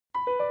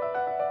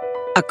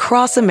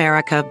Across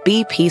America,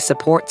 BP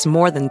supports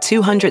more than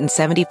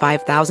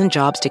 275,000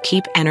 jobs to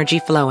keep energy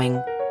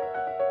flowing.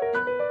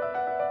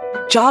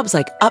 Jobs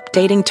like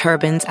updating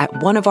turbines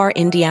at one of our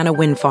Indiana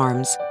wind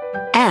farms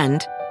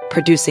and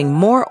producing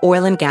more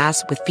oil and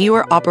gas with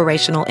fewer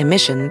operational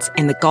emissions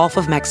in the Gulf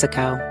of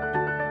Mexico.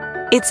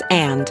 It's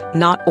and,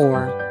 not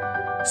or.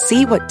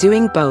 See what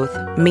doing both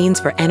means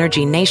for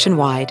energy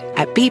nationwide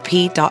at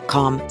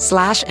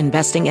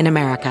bp.com/investing in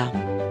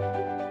America.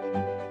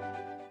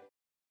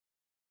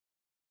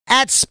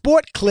 At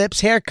Sport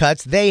Clips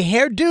Haircuts, they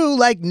hairdo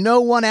like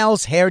no one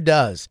else hair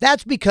does.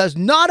 That's because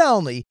not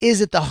only is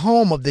it the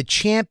home of the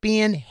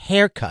champion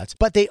haircuts,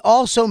 but they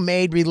also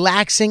made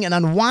relaxing and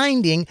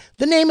unwinding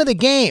the name of the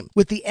game.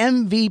 With the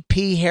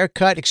MVP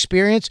haircut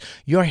experience,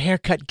 your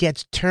haircut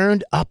gets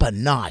turned up a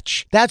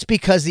notch. That's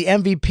because the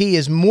MVP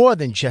is more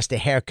than just a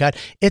haircut.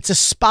 It's a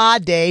spa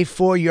day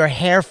for your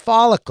hair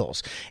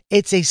follicles.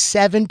 It's a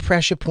 7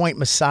 pressure point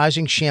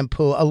massaging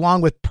shampoo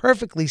along with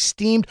perfectly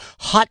steamed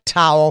hot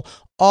towel,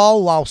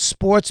 all while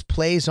sports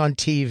plays on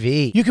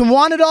TV. You can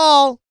want it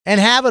all and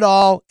have it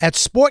all at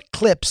Sport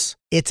Clips.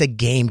 It's a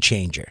game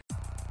changer.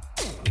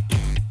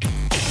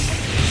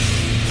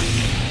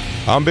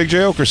 I'm Big J.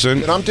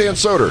 Okerson. And I'm Dan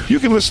Soder. You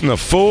can listen to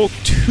full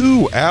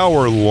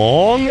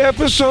 2-hour-long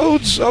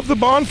episodes of The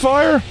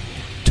Bonfire.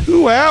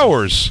 2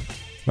 hours.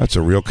 That's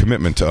a real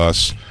commitment to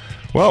us.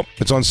 Well,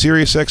 it's on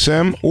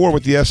SiriusXM or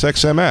with the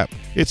SXM app.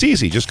 It's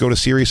easy. Just go to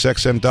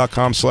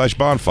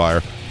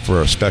SiriusXM.com/bonfire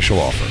for a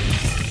special offer.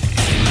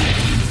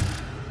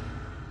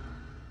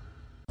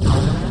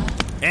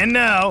 And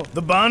now,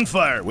 The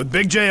Bonfire with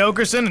Big J.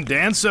 Okerson and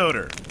Dan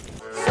Soder.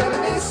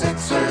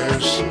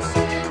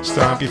 76ers,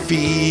 stomp your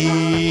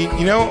feet.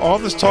 You know, all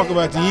this talk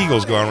about the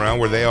Eagles going around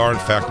where they are, in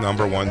fact,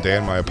 number one,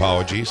 Dan, my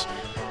apologies,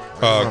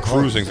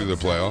 cruising through the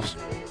playoffs.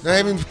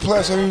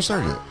 Playoffs haven't even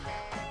started yet.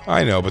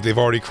 I know, but they've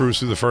already cruised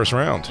through the first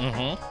round.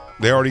 Mm-hmm.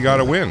 They already got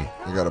a win.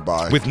 They got a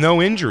bye. With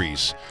no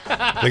injuries.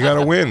 They got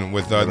a win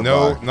with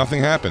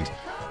nothing happened.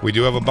 We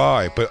do have a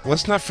bye, but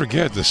let's not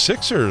forget the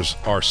Sixers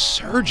are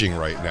surging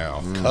right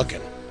now.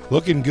 Cooking.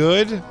 Looking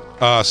good.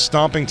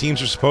 Stomping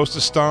teams are supposed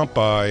to stomp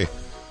by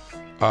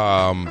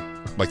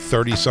like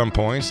 30-some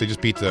points. They just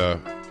beat the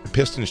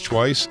Pistons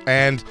twice.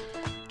 And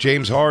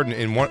James Harden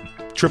in one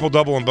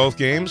triple-double in both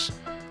games.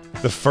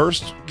 The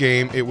first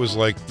game, it was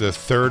like the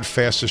third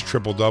fastest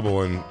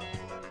triple-double in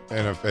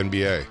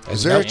NBA.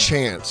 Is there a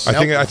chance?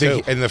 I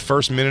think in the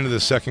first minute of the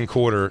second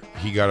quarter,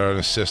 he got an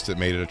assist that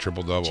made it a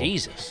triple-double.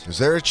 Jesus. Is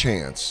there a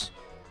chance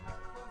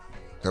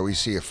that we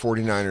see a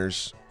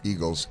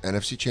 49ers-Eagles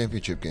NFC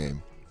Championship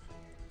game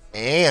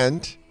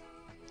and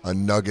a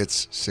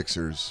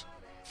Nuggets-Sixers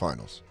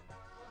finals?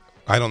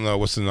 I don't know.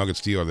 What's the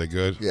Nuggets deal? Are they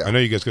good? Yeah. I know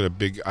you guys got a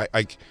big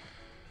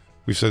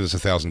we've said this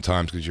 1,000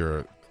 times because you're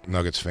a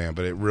Nuggets fan,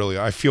 but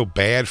I feel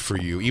bad for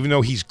you, even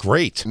though he's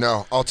great.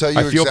 No, I'll tell you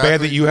I feel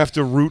bad that you have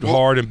to root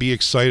hard and be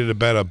excited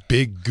about a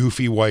big,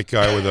 goofy white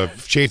guy with a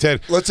shaved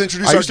head. Let's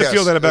introduce I our used to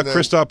feel that about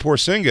Kristaps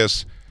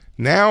Porzingis.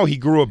 Now he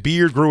grew a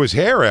beard, grew his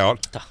hair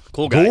out.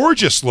 Cool guy.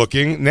 Gorgeous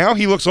looking. Now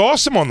he looks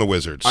awesome on the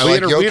Wizards. We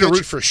had to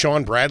root for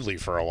Sean Bradley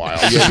for a while.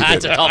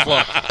 That's a tough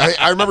look.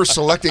 I remember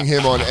selecting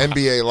him on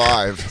NBA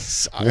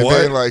Live. And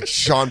then, like,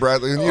 Sean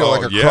Bradley. I know.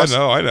 Like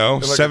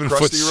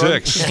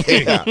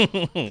 7'6". Yeah.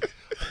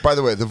 By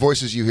the way, the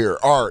voices you hear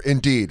are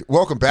indeed,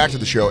 welcome back to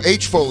the show,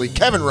 H. Foley,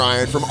 Kevin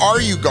Ryan from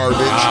Are You Garbage?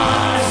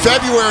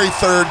 February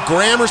 3rd,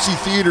 Gramercy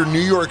Theater,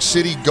 New York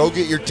City. Go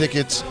get your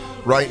tickets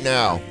right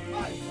now.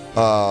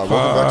 Welcome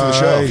back to the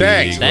show.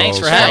 Thanks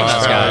for having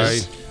us,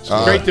 guys.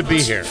 Great to be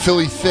here.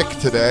 Philly thick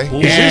today.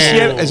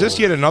 Is this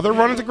yet another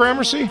run at the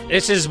Gramercy?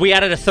 We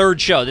added a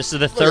third show. This is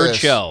the third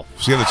show.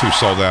 So the other two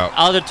sold out.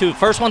 Other two.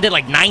 First one did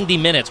like 90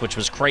 minutes, which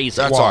was crazy.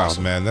 That's wild,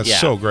 awesome. man. That's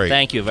so great.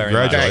 Thank you very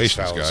much.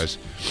 Congratulations, guys.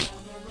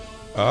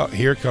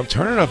 Here it comes.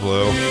 Turn it up,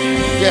 Lou.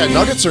 Yeah,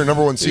 Nuggets are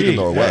number one seed in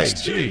the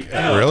West.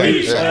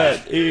 Really?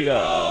 Yeah. You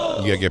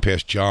gotta get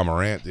past Ja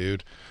Morant,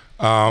 dude.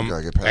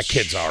 That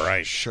kid's all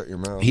right. Shut your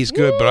mouth. He's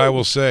good, but I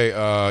will say,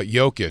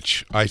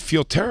 Jokic, I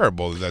feel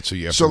terrible that's who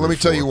you have to root let me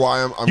tell for. you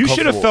why I'm You should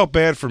have comfortable. felt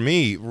bad for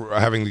me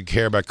having to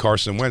care about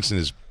Carson Wentz and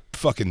his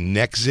fucking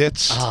neck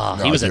zits.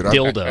 He was a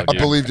dildo, I dude.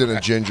 believed in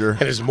a ginger.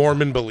 And his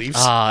Mormon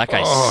beliefs. That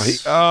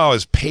guy's...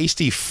 His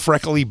pasty,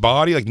 freckly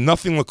body, like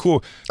nothing looked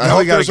cool. I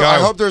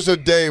hope there's a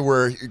day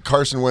where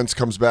Carson Wentz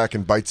comes back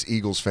and bites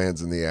Eagles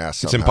fans in the ass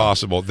somehow. It's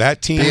impossible.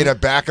 That team... Being a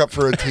backup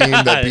for a team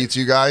that beats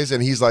you guys,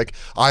 and he's like,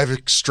 I've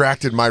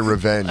extracted my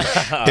revenge.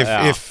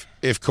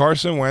 If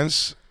Carson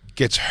Wentz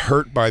gets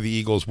hurt by the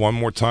Eagles one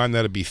more time,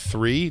 that'd be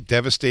 3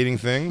 devastating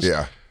things.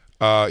 Yeah.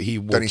 He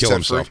will kill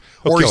himself.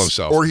 Or He'll kill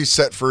himself. Or he's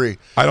set free.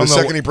 I don't the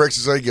know second he breaks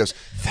his leg, he goes,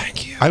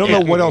 thank you. I don't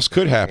know what else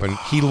could happen.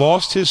 He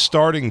lost his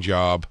starting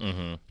job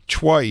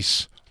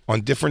twice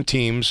on different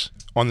teams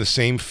on the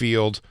same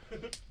field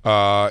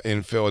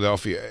in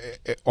Philadelphia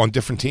on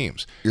different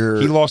teams. He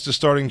lost his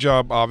starting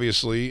job,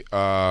 obviously,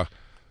 to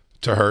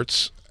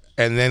Hurts,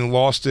 and then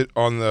lost it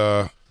on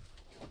the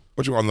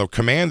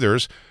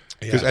Commanders.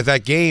 Because at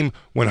that game,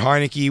 when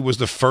Heineke was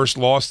the first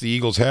loss the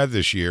Eagles had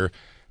this year,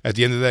 at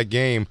the end of that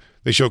game,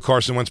 They show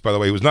Carson Wentz, by the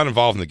way, who was not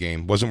involved in the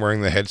game, wasn't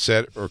wearing the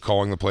headset or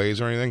calling the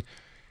plays or anything.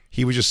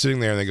 He was just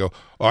sitting there, and they go,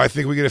 "Oh, I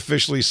think we can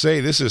officially say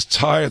this is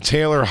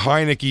Taylor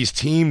Heinicke's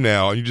team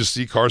now." And you just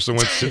see Carson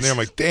Wentz sitting there. I'm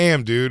like,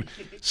 "Damn, dude,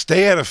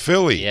 stay out of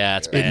Philly. Yeah,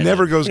 it's bad. It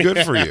never goes good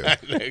for you."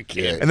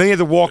 And then you had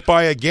to walk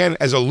by again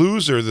as a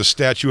loser the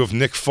statue of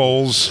Nick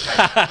Foles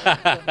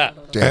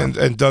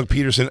and Doug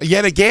Peterson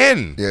yet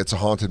again. Yeah, it's a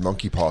haunted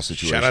monkey paw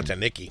situation. Shout out to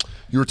Nicky.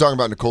 You were talking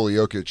about Nikola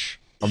Jokic.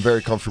 I'm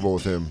very comfortable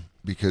with him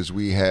because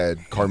we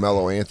had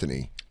Carmelo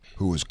Anthony,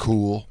 who was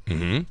cool.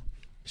 Mm-hmm.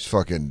 He's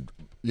fucking,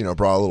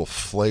 brought a little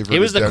flavor. He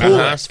was the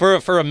coolest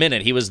for a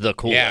minute. He was the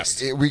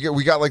coolest. Yes. We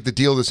got like the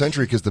deal of the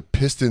century because the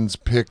Pistons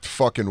picked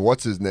fucking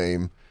what's his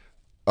name.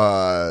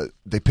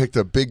 They picked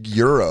a big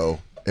Euro,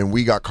 and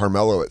we got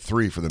Carmelo at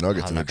 3 for the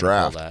Nuggets in the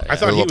draft. I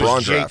thought he LeBron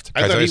was draft.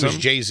 I thought he was something?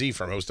 Jay-Z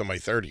from Most of My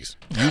 30s.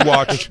 You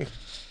watched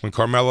when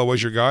Carmelo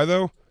was your guy,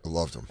 though? I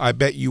loved him. I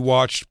bet you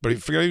watched,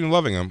 but forget even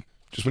loving him,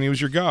 just when he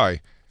was your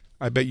guy,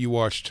 I bet you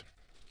watched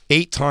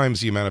 8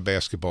 times the amount of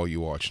basketball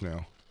you watch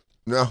now.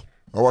 No,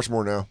 I watch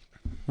more now.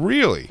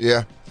 Really?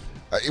 Yeah.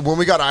 When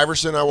we got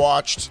Iverson, I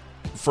watched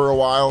for a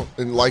while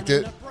and liked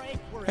it.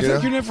 I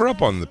think you're never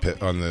up on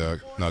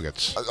the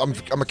Nuggets.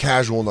 I'm a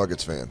casual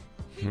Nuggets fan.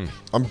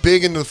 I'm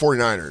big into the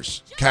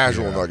 49ers.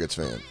 Casual Nuggets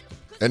fan.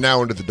 And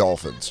now into the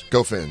Dolphins.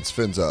 Go Fins.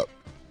 Fins up.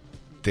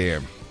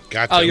 Damn.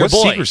 Got Oh, to. your What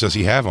boy. secrets does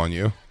he have on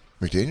you?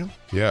 McDaniel?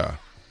 Yeah.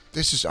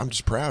 I'm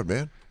just proud,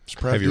 man. Just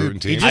proud Have you dude.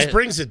 rooting He team? just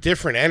brings a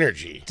different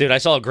energy. Dude, I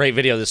saw a great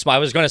video. I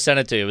was going to send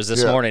it to you. It was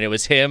this morning. It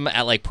was him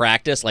at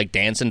practice,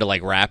 dancing to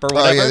rap or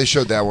whatever. Oh yeah, they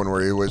showed that one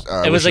where he was.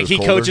 It was he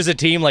colder. coaches a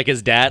team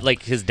his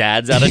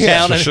dad's out of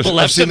town and I've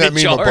left seen him that in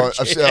meme a bunch.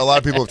 charge. A lot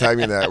of people have tagged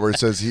me in that where it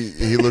says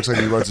he looks like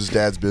he runs his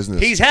dad's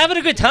business. He's having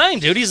a good time,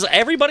 dude. He's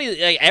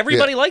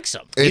everybody likes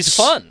him. He's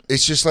fun.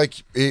 It's just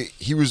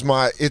he was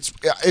my.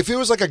 If it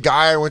was like a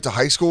guy I went to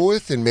high school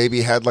with and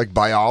maybe had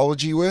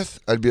biology with,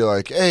 I'd be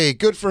like, hey,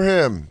 good for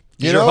him.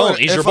 He's your home.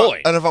 He's your boy.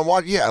 And if I'm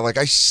watching,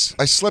 I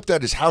slept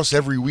at his house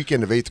every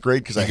weekend of 8th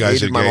grade because I guys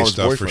hated are my gay mom's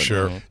stuff boyfriend. for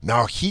sure.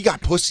 No, he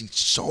got pussy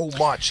so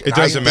much. It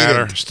doesn't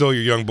matter. Still,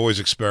 your young boy's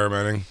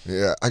experimenting.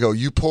 Yeah, I go.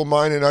 You pull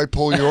mine and I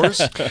pull yours.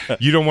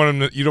 You don't want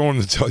him to. You don't want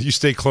him to tell. You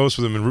stay close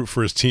with him and root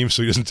for his team,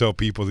 so he doesn't tell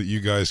people that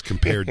you guys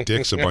compared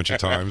dicks a bunch of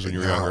times when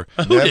you were younger.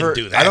 Who didn't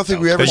do that? I don't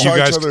think we ever That saw you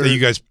guys. each other. That you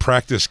guys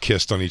practice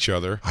kissed on each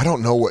other. I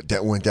don't know what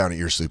went down at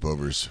your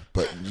sleepovers,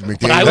 but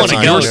McDaniel. I wanna That's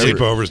go, your dude.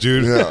 sleepovers,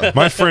 dude. Yeah.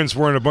 My friends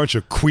weren't a bunch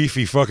of queefy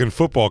fucking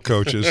football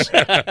coaches.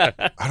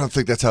 I don't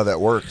think that's how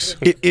that works.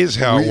 It is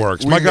how it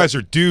works. we My got- guys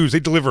are dudes. They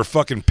deliver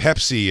fucking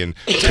Pepsi and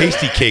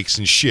tasty cakes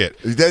and shit.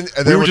 Then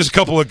We were just a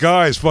couple of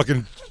guys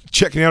fucking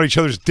checking out each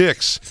other's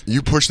dicks,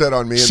 you push that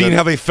on me, and seeing then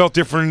how they felt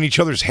different in each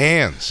other's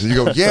hands. you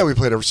go, yeah, we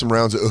played some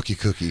rounds of Ookie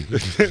Cookie.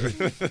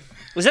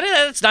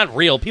 That's not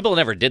real. People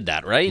never did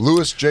that, right?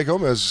 Louis J.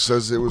 Gomez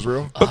says it was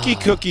real. Cookie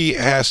Cookie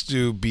has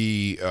to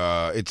be.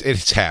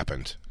 It's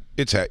happened.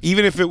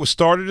 Even if it was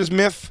started as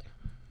myth.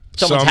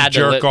 Someone's some had to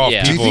jerk off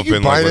yeah. Do you people think have you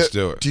been like, bite let's it?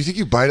 do it. Do you think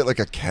you bite it like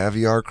a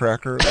caviar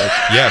cracker?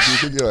 Yes. Do you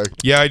think you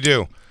Yeah, I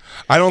do.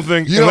 I don't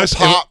think You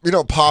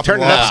don't pop. Turn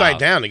it and upside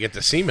down to get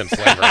the semen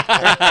flavor.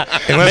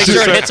 unless Make sure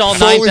it it's- hits all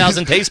Foley,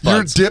 9,000 taste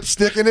buds. You're dip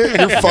sticking it.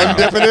 You're fun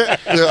dipping it.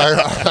 You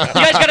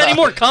guys got any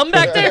more cum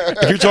back there?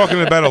 If you're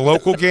talking about a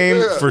local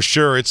game, for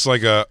sure, it's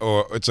like an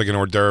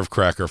hors d'oeuvre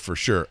cracker for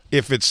sure.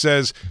 If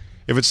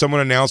it's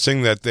someone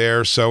announcing that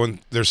they're so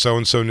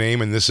and so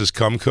name and this is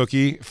cum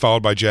cookie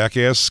followed by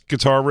Jackass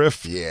guitar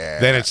riff,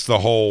 then it's the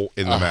hole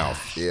in the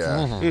mouth.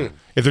 Yeah.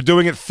 If they're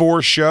doing it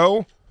for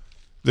show,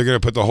 they're going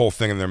to put the whole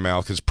thing in their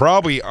mouth. Because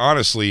probably,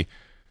 honestly,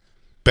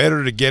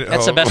 better to get it.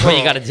 That's the best way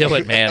you got to do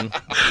it, man.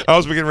 I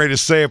was getting ready to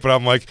say it, but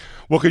I'm like,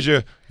 well, because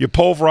you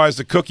pulverize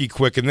the cookie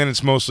quick, and then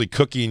it's mostly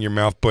cookie in your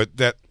mouth. But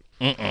the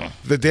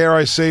dare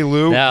I say,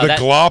 Lou, No, the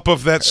glop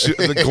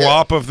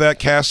of that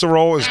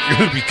casserole is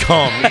going to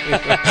become.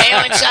 Hey,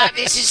 what's up?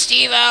 This is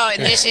Steve-O,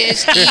 and this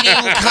is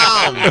Eating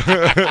Cum.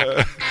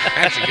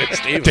 That's a good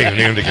Steve.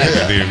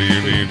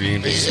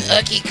 This is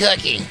Ookie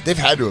Cookie. They've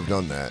had to have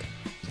done that.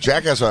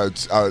 Jackass,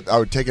 I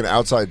would take an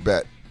outside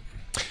bet.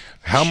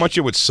 How much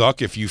it would suck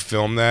if you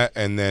filmed that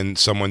and then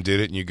someone did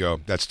it and you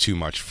go, that's too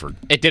much for.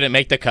 It didn't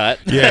make the cut.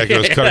 Yeah, it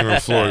goes cutting room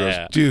floor. It goes,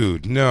 Yeah.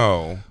 dude,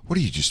 no. What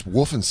are you, just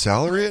wolfing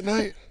celery at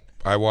night?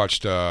 I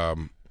watched.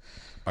 Went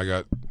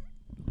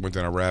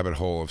down a rabbit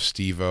hole of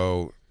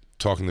Steve-O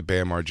talking to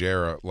Bam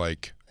Margera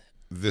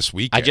this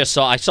weekend. I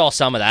saw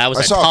some of that. It was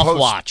I a saw a tough post.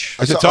 watch.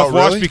 It's a Oh, tough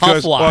watch really?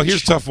 because Tough watch. well,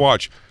 here's a tough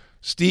watch.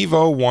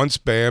 Steve-O wants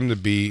Bam to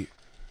be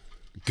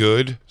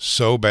good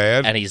so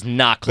bad, And he's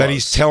not close. that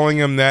he's telling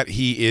him that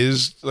he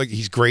is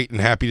he's great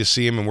and happy to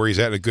see him and where he's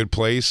at in a good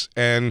place,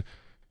 and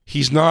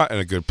he's not in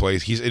a good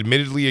place. He's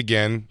admittedly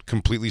again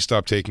completely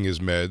stopped taking his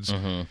meds.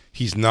 Mm-hmm.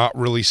 He's not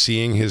really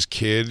seeing his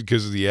kid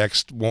because the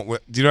ex won't.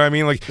 Do you know what I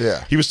mean?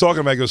 Yeah. He was talking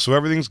about. He goes, so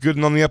everything's good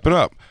and on the up and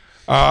up.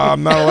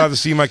 I'm not allowed to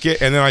see my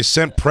kid, and then I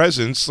sent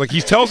presents. He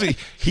tells me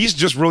he's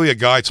just really a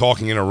guy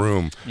talking in a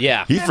room.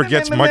 Yeah. He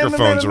forgets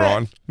microphones are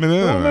on.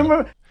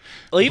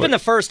 Well, even the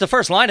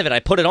first line of it, I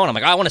put it on. I'm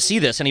like, I want to see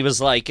this, and he was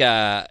like,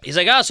 oh,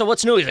 so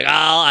what's new? He's like,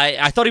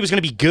 I thought he was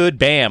going to be good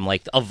Bam,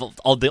 like of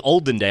the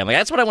olden day. I'm like,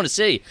 that's what I want to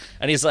see.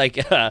 And he's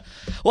like, well,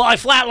 I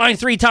flatlined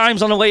 3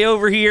 times on the way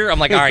over here. I'm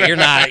like, all right, you're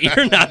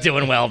not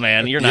doing well,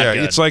 man. You're not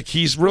good. It's like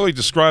he's really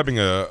describing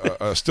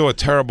a still a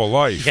terrible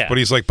life, but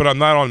he's like, but I'm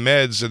not on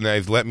meds, and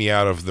they've let me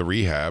out of the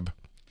rehab.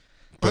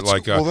 But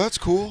well, that's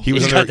cool.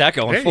 He's got that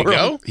going for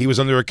him. He was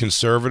under a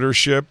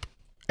conservatorship,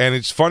 and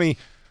it's funny.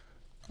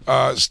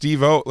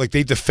 Steve-O, like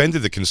they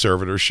defended the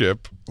conservatorship.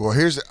 Well,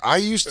 I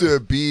used to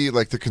be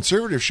like the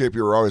conservatorship.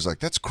 You were always like,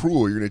 "That's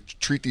cruel. You're going to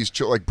treat these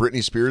like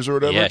Britney Spears or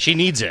whatever." Yeah, she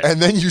needs it.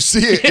 And then you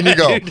see it and you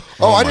go,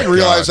 "Oh, I didn't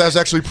realize that's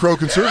actually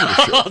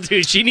pro-conservatorship." Oh,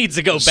 dude, she needs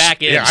to go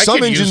back in. Yeah,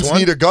 some engines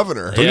need a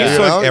governor. Don't you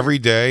feel like every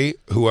day,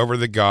 whoever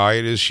the guy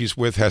it is she's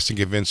with has to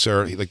convince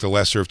her, like the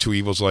lesser of two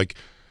evils, like,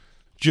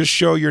 just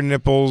show your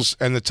nipples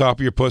and the top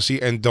of your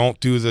pussy and don't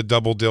do the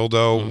double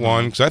dildo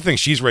one. Because I think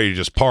she's ready to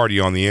just party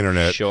on the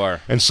internet.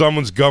 Sure. And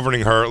someone's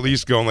governing her, at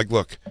least going like,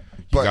 look,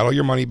 you got all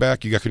your money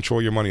back. You got control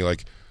of your money.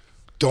 Like,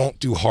 don't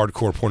do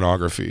hardcore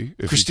pornography.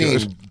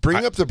 Christine,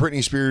 bring up the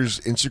Britney Spears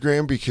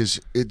Instagram because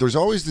there's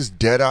always this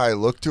dead-eye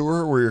look to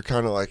her where you're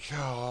kind of like,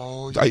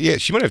 oh. Yeah,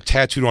 she might have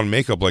tattooed on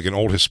makeup like an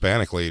old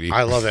Hispanic lady.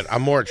 I love it.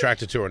 I'm more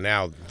attracted to her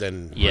now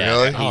than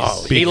really.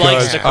 He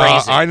likes the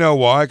crazy. I know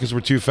why, because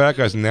we're two fat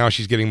guys, and now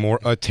she's getting more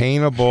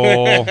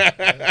attainable.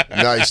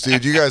 Nice,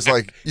 dude. You guys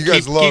love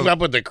keep up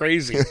with the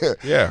crazy.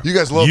 Yeah, you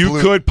guys love. You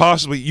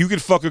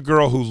could fuck a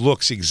girl who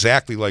looks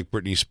exactly like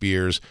Britney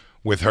Spears.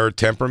 With her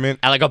temperament.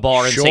 At like a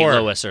bar in St.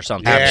 Louis or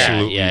something. Yeah.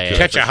 Absolutely. Yeah.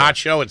 Catch a hot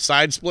show at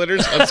Side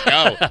Splitters? Let's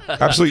go.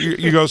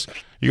 Absolutely. You goes,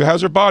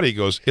 how's her body? He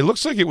goes, it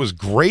looks like it was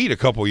great a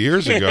couple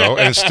years ago,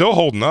 and it's still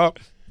holding up.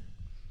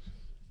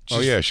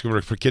 She's going to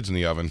work for kids in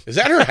the oven. Is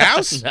that her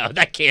house? No,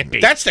 that can't be.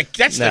 That's the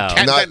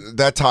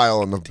that tile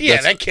on the.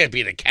 Yeah, that can't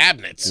be the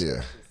cabinets.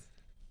 Yeah.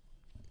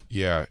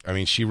 Yeah, I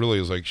mean, she really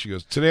is like, she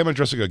goes, today I'm going to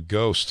dress like a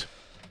ghost.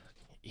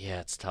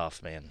 Yeah, it's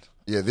tough, man.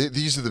 Yeah,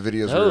 these are the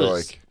videos where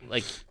you're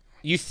like...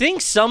 You think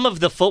some of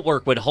the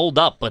footwork would hold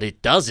up, but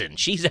it doesn't.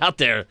 She's out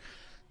there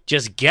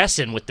just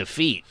guessing with the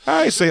feet.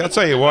 I'll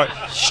tell you what.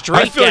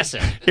 Straight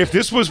guessing. Like if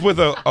this was with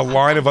a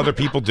line of other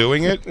people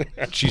doing it,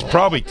 she's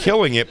probably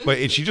killing it,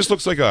 but she just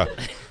looks like a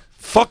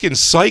fucking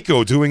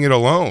psycho doing it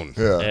alone.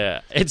 Yeah.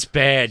 It's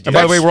bad, dude. And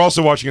by the way, we're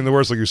also watching in the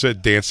worst, like you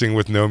said, dancing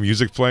with no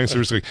music playing. So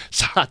it's like,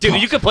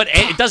 dude, you could put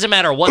it doesn't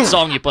matter what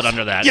song you put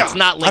under that. Yeah. It's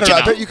not legit.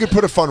 I bet you could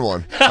put a fun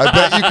one. I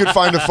bet you could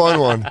find a fun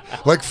one.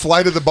 Like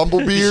Flight of the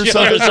Bumblebee or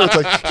something. So it's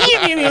like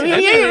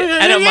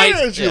and it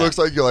might she looks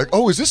like you're like,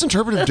 oh, is this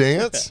interpretive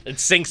dance? It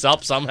syncs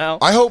up somehow.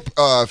 I hope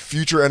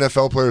future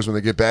NFL players, when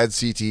they get bad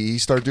CTE,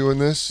 start doing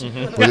this.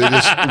 Where they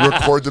just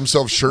record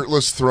themselves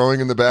shirtless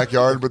throwing in the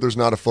backyard, but there's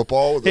not a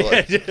football. They're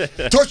like,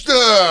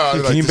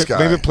 touchdown! Can you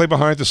maybe play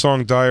behind the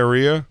song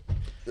Diarrhea?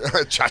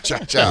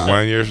 Cha-cha-cha.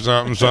 When you're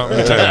something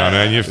town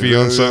and you're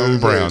feeling something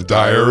brown.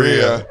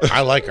 Diarrhea.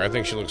 I like her. I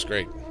think she looks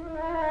great.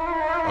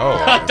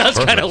 Oh, it does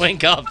kind of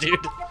link up, dude.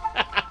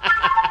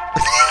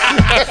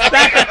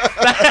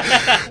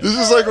 This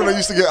is like when I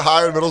used to get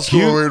high in middle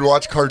school. We'd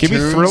watch cartoons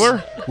give me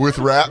Thriller? with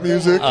rap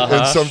music,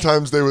 and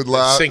sometimes they would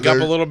laugh. Sync up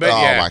a little bit.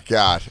 Oh yeah. my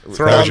god!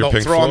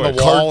 Throw on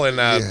the wall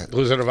and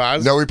Wizard of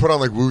Oz. No, we put on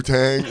like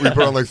Wu-Tang. We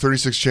put on like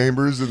 36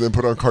 Chambers, and then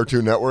put on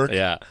Cartoon Network.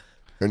 Yeah.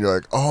 And you're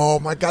like, oh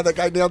my god, that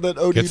guy nailed that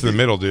ODB. Get to the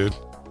middle, dude.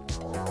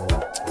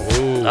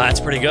 Ooh. That's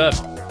pretty good.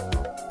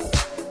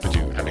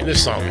 I mean,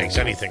 this song makes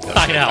anything.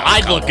 I know.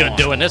 I'd look good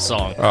doing this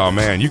song. Oh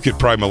man, you could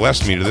probably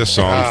molest me to this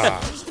song.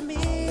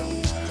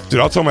 Dude,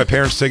 I'll tell my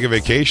parents to take a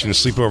vacation and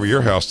sleep over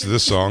your house to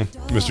this song,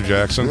 Mr.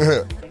 Jackson.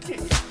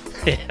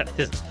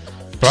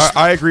 But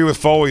I agree with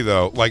Foley,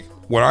 though. Like,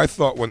 when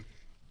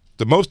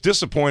the most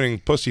disappointing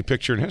pussy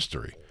picture in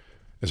history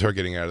is her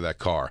getting out of that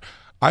car.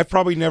 I've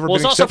probably never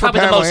been, except for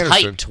Pamela Anderson. Anderson.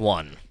 It was also probably the most hyped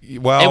one.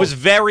 Well, it was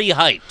very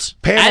hyped.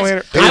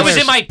 I was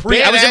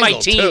in my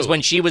teens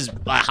when she was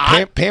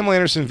hot. Pamela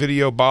Anderson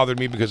video bothered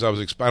me because I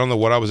don't know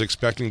what I was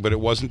expecting, but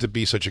it wasn't to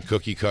be such a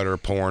cookie cutter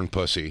porn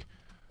pussy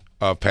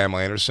of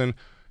Pamela Anderson.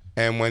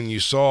 And when I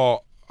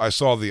saw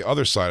the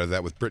other side of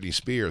that with Britney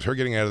Spears, her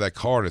getting out of that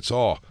car and it's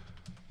all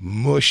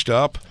mushed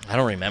up. I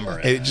don't remember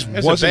it. It just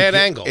it's wasn't a bad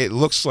angle. It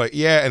looks like,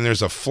 and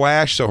there's a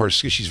flash, so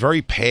she's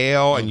very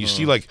pale, and you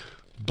see like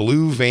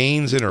blue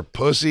veins in her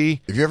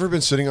pussy. Have you ever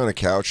been sitting on a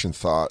couch and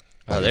thought,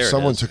 if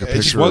someone took a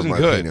picture of my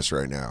penis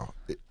right now,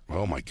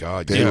 oh my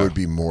God, they would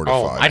be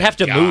mortified. I'd have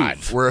to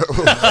move.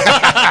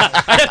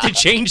 I'd have to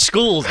change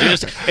schools.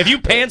 Dude. If you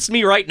pants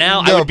me right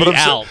now, I would be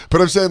out. But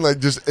I'm saying, like,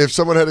 just if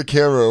someone had a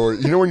camera, or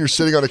when you're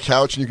sitting on a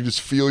couch and you can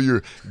just feel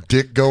your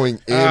dick going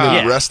in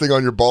and resting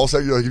on your ball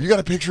sack, you're like, if you got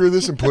a picture of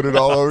this and put it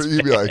all over,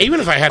 you'd be like,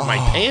 even if I had my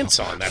pants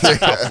on, that's a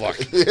tough look.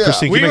 Yeah.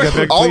 Christine, can you make that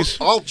big, please?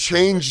 I'll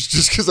change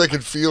just because I can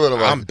feel it.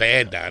 I'm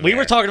bad down We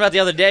were talking about the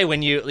other day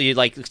when you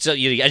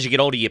as you get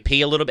older, you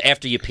pee a little bit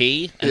after you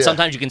pee, and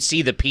sometimes you can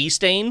see the pee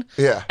stain.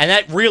 Yeah. And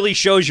that really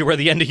shows you where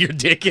the end of your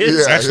dick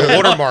is. That's the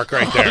watermark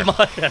right there.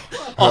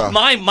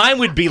 Mine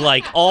would be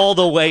like all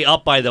the way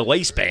up by the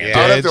waistband. Yeah.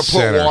 I'd have to put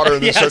center. water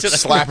and then start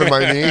slapping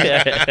my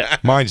knee.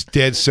 Mine's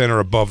dead center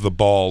above the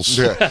balls.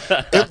 Yeah.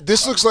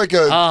 This looks like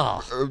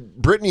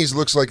Brittany's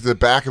looks like the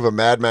back of a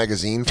Mad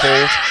Magazine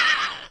fold.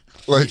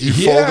 Like you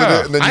folded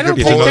it and then I you don't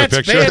could think pull that's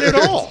it. bad at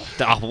all.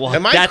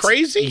 Am I That's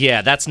crazy?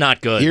 Yeah, that's not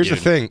good. Here's dude.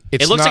 the thing.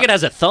 It looks like it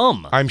has a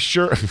thumb. I'm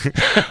sure.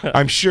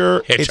 I'm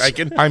sure.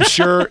 Hitchhiking? I'm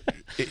sure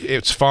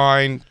it's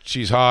fine.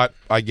 She's hot.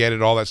 I get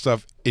it. All that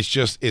stuff. It's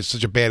just it's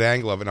such a bad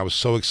angle of it. And I was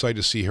so excited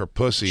to see her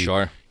pussy.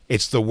 Sure.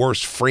 It's the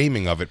worst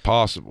framing of it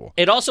possible.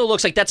 It also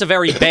looks like that's a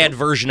very bad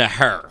version of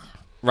her,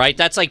 right?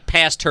 That's like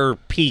past her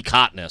peak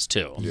hotness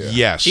too. Yeah.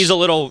 Yes. She's a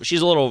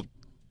little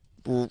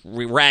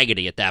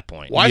raggedy at that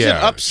point. Why is it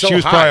up so high? She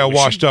was probably a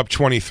washed up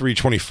 23,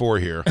 24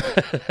 here.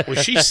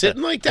 Was she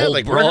sitting like that?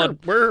 Like, where are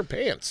her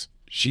pants?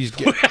 She's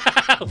Who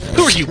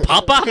are you,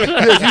 Papa?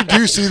 If you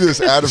do see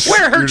this out of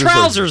Where are her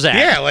trousers at?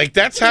 Yeah, like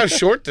that's how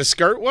short the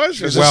skirt was?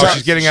 Well,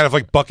 she's getting out of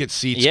like bucket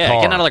seats. Yeah,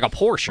 car. getting out of like a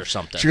Porsche or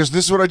something. She goes,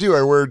 this is what I do.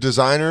 I wear a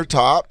designer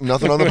top,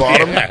 nothing on the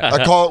bottom.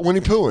 I call it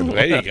Winnie Poohing.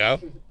 There you go.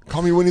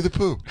 Call me Winnie the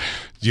Pooh.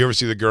 Do you ever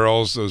see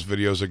those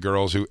videos of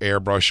girls who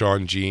airbrush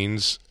on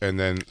jeans and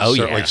then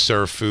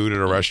serve food at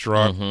a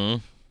restaurant?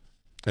 Mm-hmm.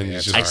 And you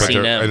just I've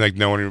seen them. and like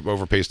no one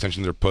ever pays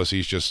attention to their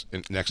pussies just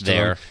next to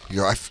there. them. You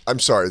know, I'm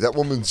sorry. That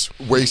woman's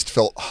waist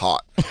felt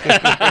hot. You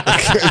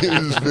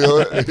just feel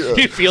it? Yeah.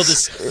 You feel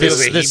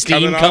the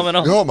steam coming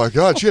off. Oh my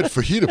God, she had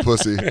fajita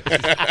pussy.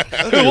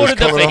 Who ordered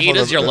the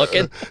fajitas? You're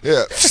looking.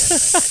 Yeah.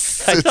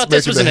 I thought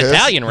this was an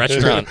Italian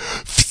restaurant.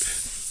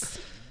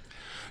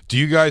 Do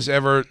you guys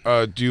ever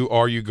do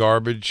Are You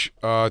Garbage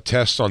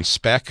tests on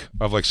spec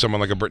of like someone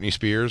like a Britney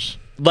Spears?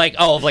 Like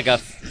a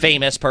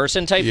famous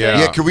person type thing?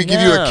 Yeah, could we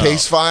give you a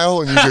case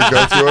file and you could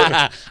go through it?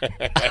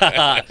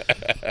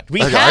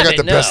 I got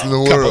the best in the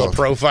world. Couple of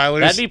profilers.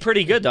 That'd be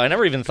pretty good, though. I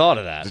never even thought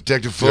of that.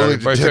 Detective Foley,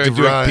 Detective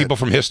do Ryan. people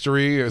from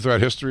history, throughout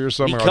history or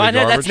something?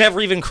 That's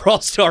never even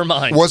crossed our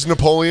mind. Was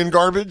Napoleon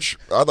garbage?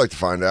 I'd like to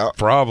find out.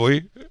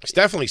 Probably. It's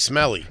definitely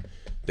smelly.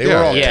 They were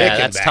all yeah, kicking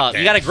that's back tough.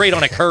 then. You got to grade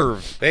on a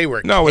curve. They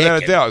were No, without a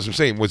kicking. doubt. As I'm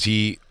saying, was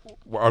he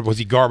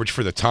garbage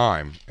for the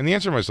time? And the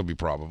answer might still be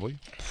probably.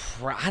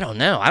 I don't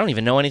know. I don't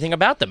even know anything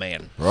about the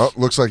man. Well,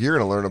 looks like you're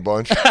going to learn a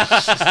bunch.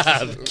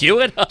 Cue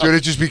it up. Dude,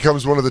 it just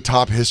becomes one of the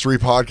top history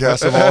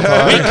podcasts of all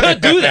time. We could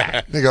do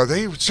that.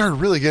 They started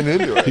really getting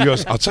into it. He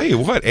goes, I'll tell you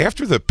what,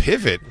 after the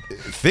pivot,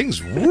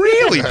 things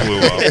really blew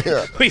up.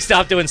 Yeah. We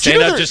stopped doing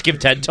stand-up, just give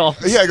TED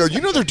Talks. Yeah, I go,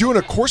 they're doing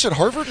a course at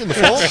Harvard in the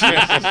fall?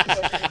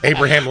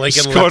 Abraham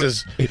Lincoln left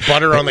his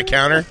butter on the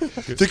counter.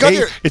 They got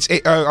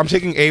I'm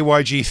taking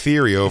AYG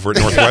theory over at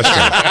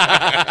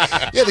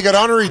Northwestern. Yeah, they got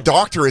honorary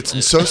doctorates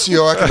in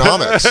socioeconomics.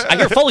 I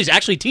hear Foley's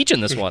actually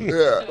teaching this one.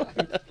 Yeah.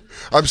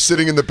 I'm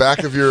sitting in the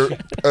back of your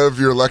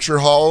lecture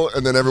hall,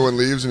 and then everyone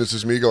leaves, and it's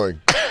just me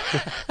going.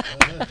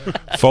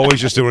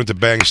 Foley's just doing it to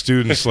bang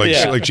students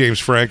like James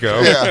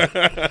Franco.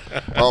 Yeah.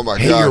 Oh my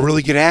Hey, God. you're a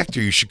really good actor.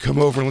 You should come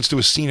over and let's do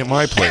a scene at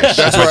my place.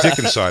 That's my dick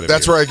inside of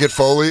That's you. where I get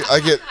Foley. I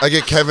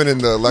get Kevin in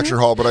the lecture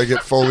hall, but I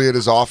get Foley at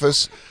his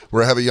office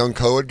where I have a young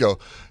co-ed go,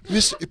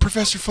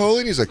 Professor Foley?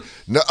 And he's like,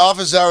 no,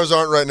 office hours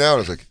aren't right now. And I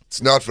was like,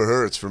 it's not for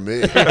her, it's for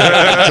me.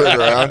 Turn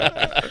around.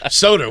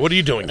 Soda, what are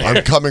you doing there?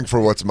 I'm coming for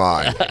what's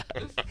mine.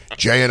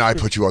 Jay and I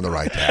put you on the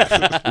right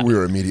path. We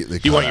were immediately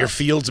You want cut your out.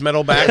 Fields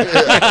medal back?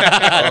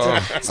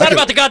 It's not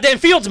about the goddamn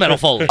Fields medal,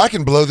 Foley. I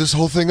can blow this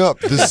whole thing up.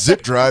 This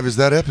zip drive is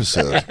that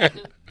episode.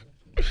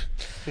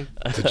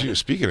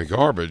 Speaking of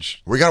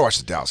garbage, We got to watch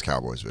the Dallas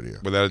Cowboys video.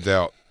 without a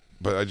doubt.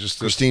 But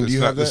Christine, do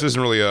you have that? This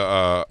isn't really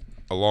a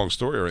long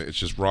story. It's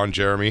just Ron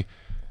Jeremy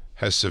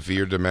has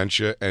severe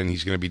dementia, and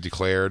he's going to be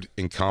declared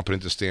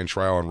incompetent to stand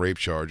trial on rape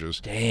charges.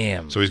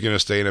 Damn. So he's going to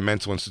stay in a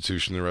mental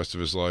institution the rest of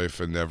his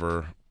life and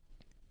never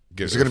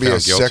get Is it going to be a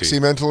found guilty. sexy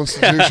mental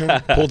institution?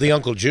 Pulled the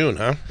Uncle June,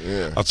 huh?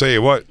 Yeah. I'll tell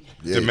you what,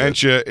 Yeah,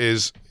 dementia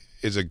is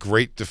a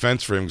great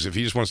defense for him, because if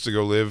he just wants to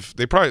go live,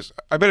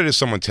 I bet it is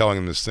someone telling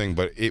him this thing,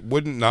 but it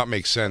wouldn't not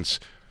make sense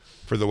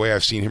for the way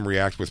I've seen him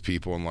react with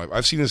people in life.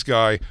 I've seen this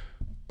guy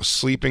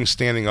sleeping,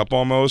 standing up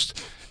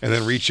almost, and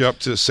then reach up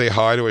to say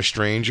hi to a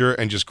stranger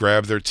and just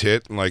grab their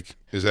tit and like,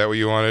 is that what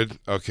you wanted?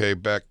 Okay,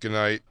 good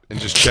night, and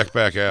just check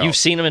back out. You've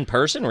seen him in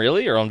person,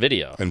 really, or on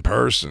video? In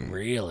person.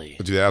 Really?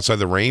 Do that outside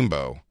the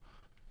Rainbow.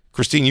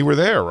 Christine, you were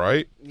there,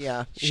 right?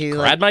 Yeah.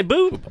 Grabbed my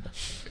boob.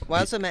 Well,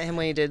 I also met him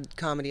when he did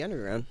Comedy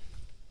Underground.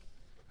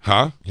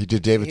 Huh? He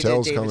did David He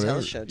Tell's did David coming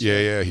Tell's out. show, too.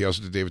 Yeah. He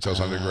also did David Tell's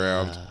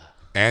Underground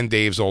and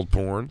Dave's Old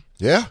Porn.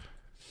 Yeah.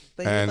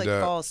 But he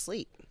would, fall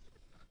asleep.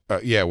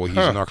 Yeah, well, he's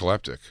a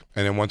narcoleptic.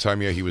 And then one time,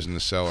 he was in the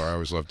cellar. I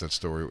always loved that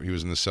story. He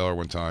was in the cellar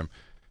one time.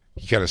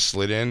 He kind of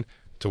slid in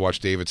to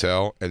watch David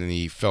Tell, and then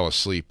he fell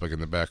asleep, like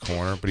in the back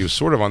corner. But he was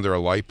sort of under a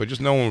light, but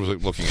just no one was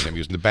like, looking at him. He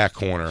was in the back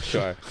corner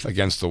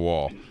against the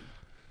wall.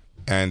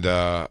 And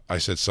I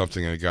said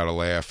something, and it got a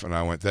laugh, and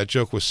I went, that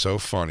joke was so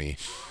funny.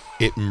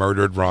 it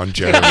murdered Ron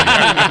Jeremy.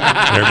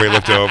 And everybody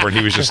looked over, and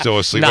he was just still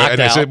asleep. Knocked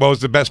and I out. said, well,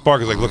 the best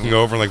part is like looking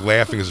over and like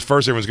laughing. Because at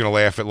first everyone's going to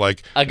laugh at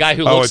like a guy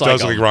who oh, looks it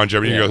does like look him. like Ron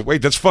Jeremy. And you go,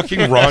 wait, that's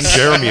fucking Ron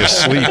Jeremy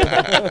asleep.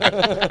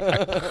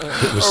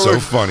 It was so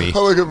funny.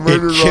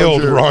 It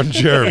killed Ron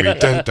Jeremy.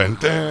 Dun, dun,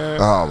 dun.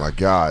 Oh my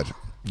God.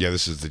 Yeah,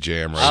 this is the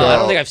jam, right? I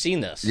don't think I've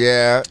seen this.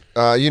 Yeah,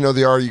 you know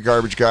the Are You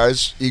Garbage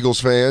guys, Eagles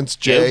fans,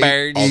 Jay,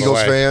 Bird. All the Eagles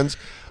way. fans.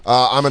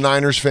 I'm a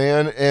Niners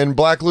fan, and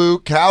Black Lou,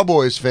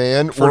 Cowboys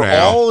fan. We're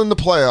now. all in the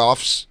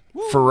playoffs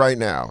for right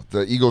now.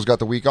 The Eagles got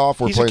the week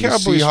off. We're playing the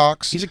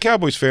Seahawks. He's a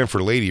Cowboys fan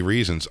for lady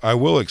reasons. I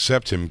will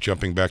accept him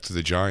jumping back to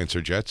the Giants or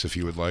Jets if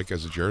you would like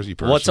as a Jersey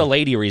person. What's a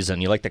lady reason?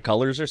 You like the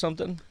colors or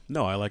something?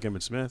 No, I like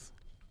Emmitt Smith.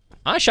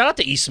 Shout out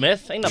to E.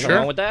 Smith. Ain't nothing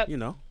wrong with that. You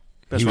know.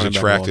 He was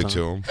attracted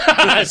to him.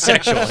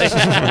 Sexually.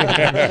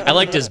 I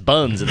liked his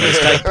buns and those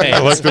tight pants.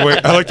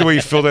 I like the way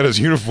he filled out his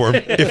uniform,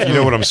 if you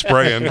know what I'm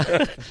spraying.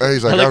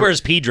 He's I like, like where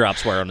his pee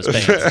drops were on his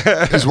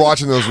pants. he's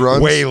watching those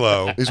runs. Way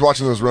low. He's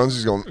watching those runs.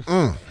 He's going,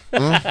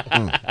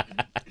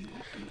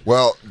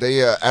 Well,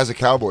 they as a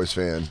Cowboys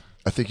fan,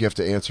 I think you have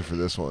to answer for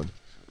this one.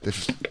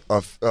 If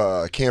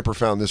a camper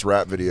found this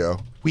rap video.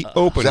 We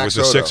opened Zach with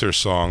a Soto. Sixers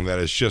song that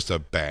is just a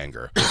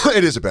banger.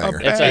 It is a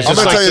banger. It's I'm just going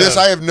to like tell you this.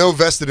 I have no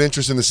vested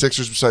interest in the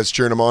Sixers besides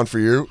cheering them on for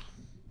you.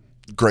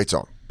 Great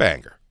song.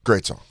 Banger.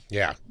 Great song.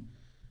 Yeah.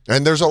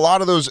 And there's a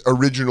lot of those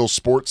original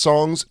sports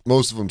songs.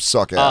 Most of them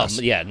suck ass.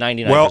 Yeah,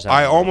 99%. Well,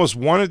 I almost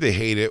wanted to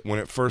hate it when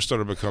it first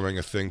started becoming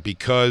a thing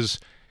because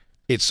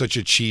it's such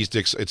a cheese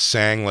dick. It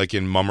sang like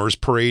in Mummers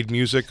Parade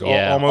music.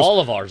 Yeah, almost. all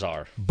of ours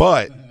are.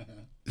 But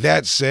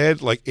that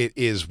said, like it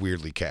is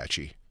weirdly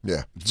catchy.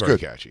 Yeah, It's it's very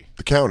good. catchy.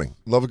 The Counting.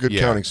 Love a good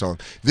Yeah. Counting song.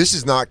 This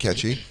is not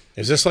catchy.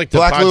 Is this like the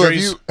Black Lou,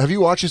 Padres? have you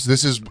watched this?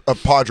 This is a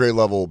Padre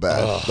level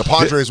bad. The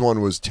Padres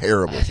one was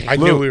terrible. I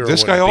knew we were.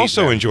 This guy gonna beat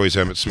also them. enjoys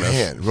Emmitt Smith.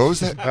 Man, what was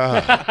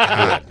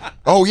that?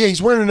 Oh yeah,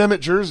 he's wearing an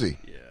Emmett jersey.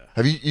 Yeah.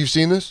 Have you've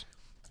seen this?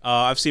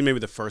 I've seen maybe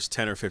the first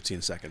 10 or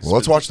 15 seconds. Well,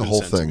 let's watch the It's been whole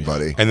sent to thing, me.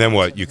 buddy. And then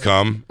what? You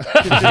come?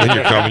 Then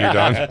you come and you're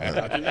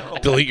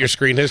done? Delete your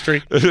screen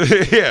history.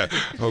 Yeah.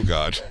 Oh,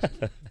 God.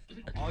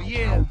 Oh,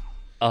 yeah.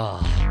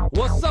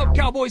 What's up,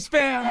 Cowboys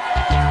fam?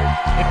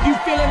 If you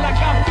feeling like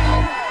I'm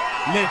feeling,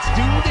 let's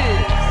do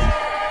this.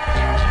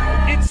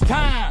 It's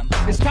time.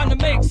 It's time to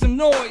make some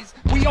noise.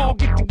 We all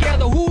get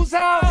together. Whose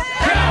house?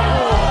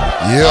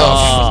 Cowboys.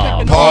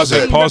 Yeah. Pause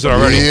it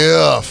already.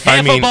 Yeah.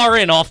 Half a bar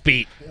in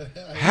offbeat.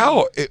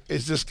 How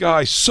is this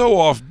guy so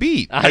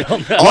offbeat? I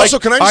don't know. Also,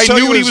 can I just tell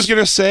knew you what he his- was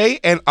going to say,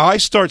 and I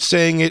start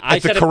saying it I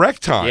at the said it-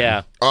 correct time.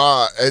 Yeah.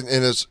 And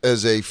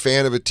as a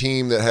fan of a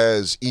team that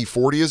has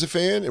E40 as a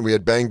fan, and we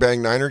had Bang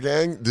Bang Niner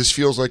Gang, this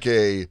feels like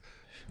a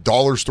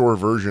dollar store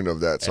version of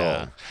that song.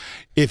 Yeah.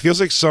 It feels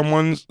like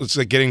it's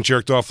like getting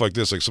jerked off like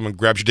this. Like someone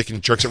grabs your dick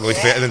and jerks it really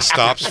fast and then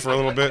stops for a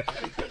little bit.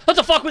 What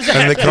the fuck was that?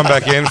 And they come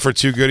back in for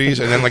two goodies,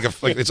 and then like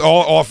it's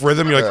all off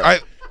rhythm. You're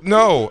like,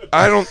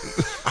 I don't.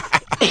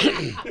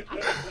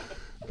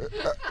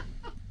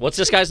 What's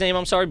this guy's name?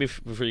 I'm sorry,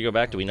 before you go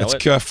back. Do we know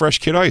It's it? Fresh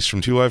Kid Ice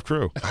from Two Live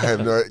Crew. I have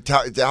no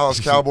Dallas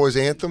Cowboys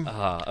anthem.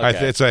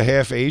 Okay. It's a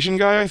half Asian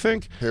guy, I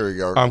think. Here we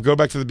go. Go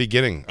back to the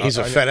beginning. He's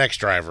a FedEx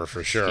driver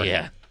for sure.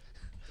 Yeah.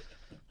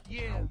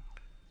 Yeah.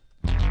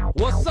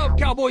 What's up,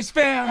 Cowboys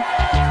fam?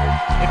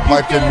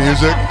 Piped in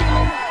music.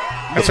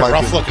 That's a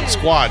rough looking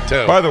squad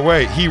too. By the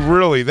way, he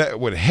really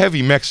went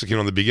heavy Mexican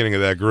on the beginning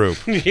of that group.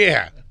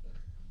 Yeah.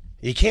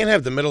 You can't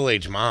have the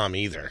middle-aged mom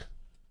either.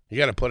 You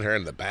got to put her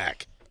in the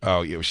back.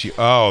 Oh yeah,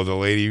 the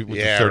lady with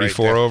the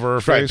 34 right over her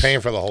Right, face.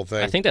 paying for the whole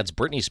thing. I think that's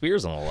Britney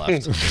Spears on the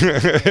left.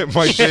 It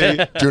might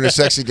be. Doing a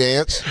sexy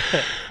dance.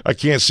 I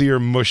can't see her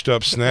mushed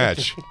up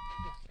snatch.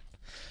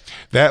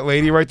 That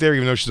lady right there,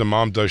 even though she's a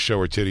mom, does show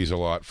her titties a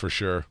lot for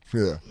sure.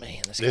 Yeah.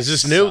 Man, this Is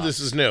this guy new? sucks. This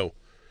is new.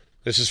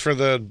 This is for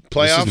the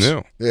playoffs. This is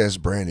new. Yeah, it's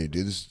brand new,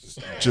 dude. This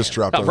just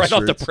dropped on Right the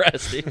off the streets.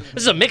 press. Dude.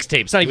 This is a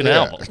mixtape. It's not even an Yeah.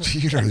 album.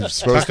 You're not even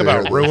supposed Talk to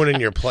about hear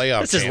ruining your playoff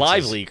This is chances.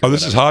 live leak. Oh,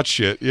 this is hot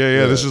shit.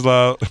 Yeah. This is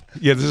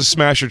this is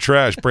Smash or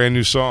Trash, brand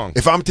new song.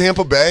 If I'm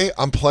Tampa Bay,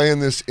 I'm playing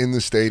this in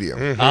the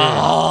stadium.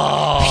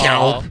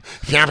 Oh, And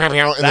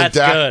That's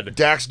then good.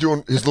 Dak's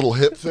doing his little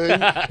hip thing.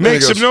 And he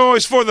Make goes, some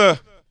noise for the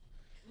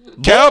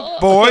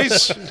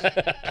Cowboys.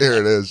 Here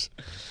it is.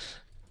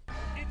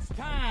 It's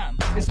time.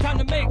 It's time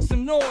to make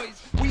some noise.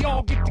 We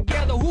all get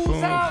together.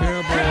 Who's house?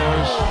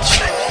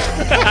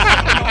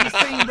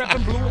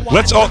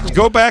 Let's all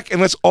go back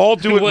and let's all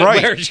do it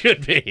right. Where it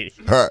should be.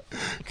 All right,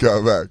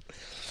 come back.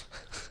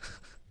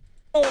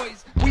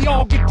 Noise. We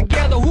all get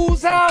together.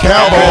 Who's house?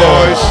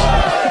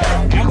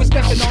 Cowboys. And we're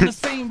stepping on the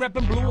scene,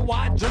 repping blue and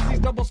white jerseys,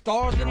 double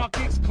stars, and our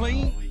kicks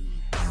clean.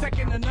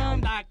 Second to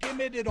none, like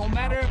Emmett, it don't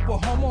matter if we're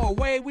home or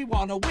away, we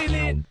wanna win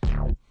it.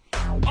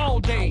 All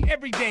day,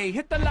 every day,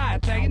 hit the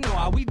light tag, you know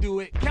how we do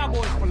it.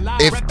 Cowboys for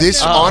life. If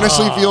this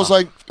honestly feels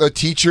like a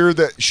teacher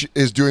that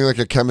is doing like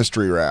a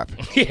chemistry rap.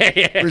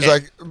 Yeah. He's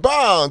like,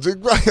 bonds,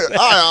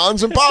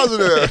 ions, and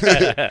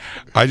positive.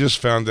 I just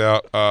found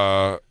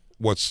out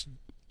what's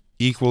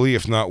equally,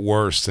 if not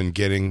worse, than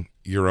getting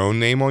your own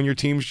name on your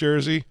team's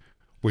jersey,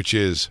 which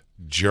is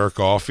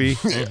jerk-offy,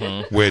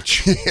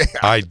 which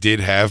I did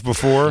have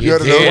before. You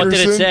had an What did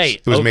it Okerson? say?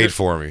 It was made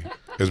for me.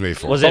 It was made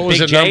for Was me. it What was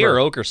Big the J number?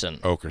 or Okerson?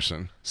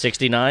 Okerson.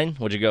 69?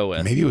 What'd you go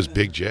with? Maybe it was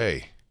Big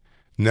J.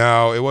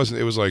 No, it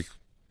wasn't. It was like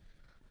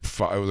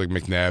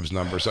McNabb's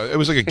number. So it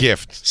was like a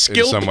gift. in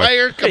Skill some way.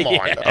 player? Come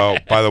on. Oh,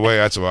 by the way,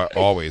 that's what I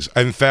always.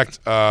 In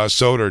fact,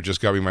 Soder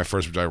just got me my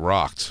first, which I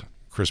rocked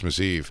Christmas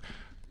Eve.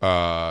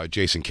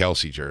 Jason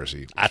Kelsey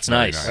jersey. That's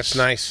Very nice. That's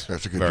nice.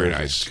 That's a good Very jersey.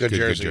 nice. Good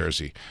jersey.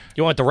 jersey.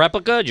 You want the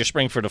replica? Or you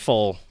spring for the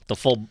full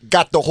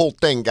Got the whole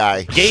thing,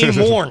 guy. game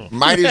worn.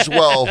 Might as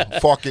well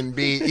fucking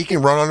be. He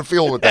can run on the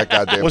field with that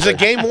goddamn Was thing. Uh, it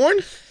game worn?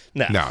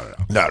 No. No.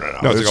 No.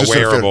 No, it's like just a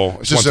wearable.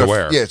 It's just one to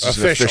wear. Yeah, it's just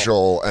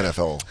Official. an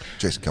official NFL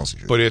Jason Kelsey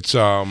jersey. But it's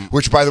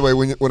Which, by the way,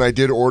 when I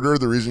did order,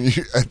 the reason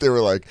they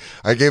were like,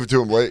 I gave it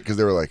to him late because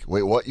they were like,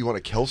 wait, what? You want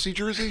a Kelsey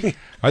jersey?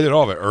 I did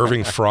all of it.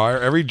 Irving Fryer.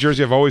 Every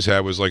jersey I've always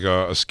had was like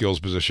a skills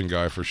position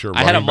guy for sure.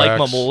 I had a Running Mike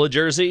backs. Mamola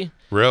jersey.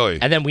 Really?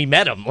 And then we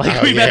met him. Like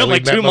Oh, we met yeah, him we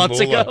like met 2 months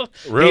Mamola. ago.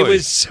 Really?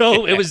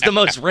 It was the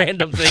most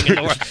random thing in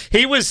the world.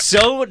 He was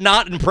so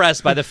not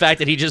impressed by the fact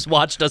that he just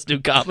watched us do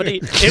comedy.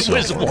 It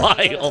was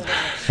wild.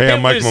 Hey, I'm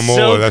It Mike was Mamola.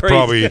 so That's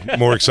crazy. probably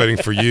more exciting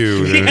for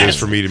you than it is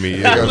for me to meet you.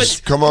 He That goes,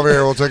 was- come over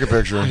here, we'll take a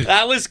picture.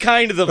 That was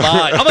kind of the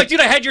vibe. I'm like, dude,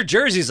 I had your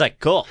jersey. He's like,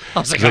 cool. I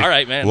was like, all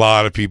right, man. A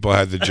lot of people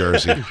had the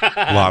jersey.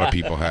 A lot of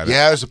people had it.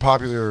 Yeah, it was a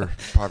popular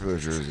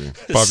jersey.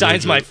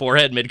 Signs my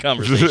forehead mid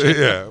conversation.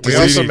 Yeah. We What do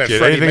also you need, met kid?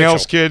 Freddie Anything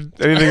else, Mitchell.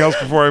 kid? Anything else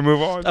before I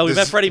move on? Oh, we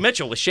met Freddie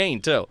Mitchell with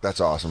Shane too. That's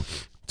awesome.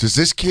 Does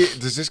this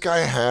guy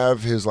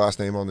have his last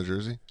name on the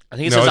jersey? I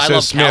think it No, says it I says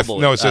love Smith.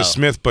 Cowboys. No, it says Oh.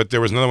 Smith, but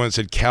there was another one that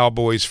said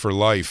Cowboys for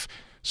life.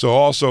 So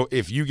also,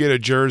 if you get a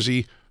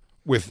jersey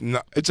with,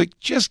 it's like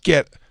just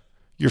get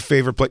your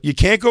favorite play. You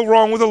can't go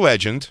wrong with a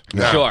legend.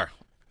 Sure.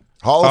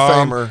 Hall of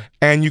Famer.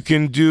 And you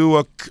can do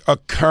a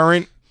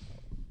current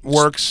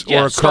works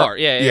Yeah, or a star.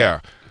 Yeah.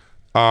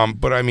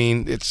 But I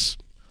mean, it's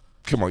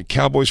come on,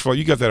 Cowboys for life.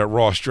 You got that at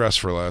Ross Dress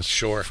for less.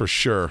 Sure. For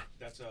sure.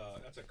 That's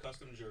a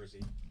custom jersey.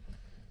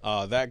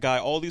 That guy,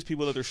 all these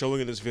people that they're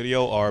showing in this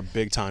video are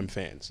big time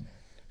fans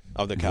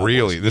of the Cowboys.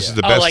 Really? This is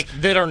the Oh, best. like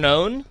that are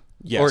known?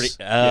 Yes. Or,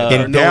 Yeah, In they're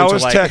known to,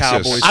 Dallas, like, Texas.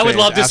 Cowboys I would fans,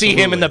 love to see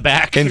him in the absolutely.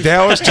 back. in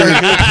Dallas,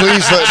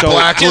 Please let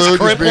Black just Lou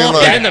crip just being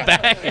walking like, in the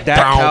back. That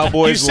You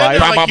Cowboys said life,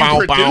 that like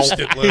you produced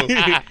it, Lou.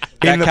 that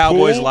the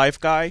Cowboys pool? life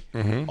guy,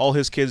 all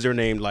his kids are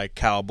named like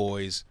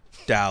Cowboys,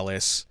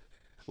 Dallas,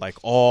 like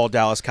all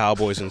Dallas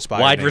Cowboys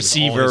inspired. Wide names, all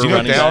receiver, his do you know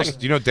running Dallas? back.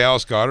 Do you know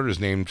Dallas Goddard is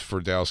named for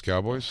Dallas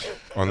Cowboys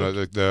on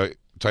the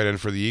tight end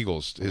for the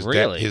Eagles?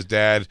 Really? His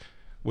dad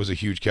was a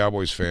huge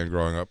Cowboys fan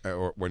growing up,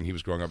 or when he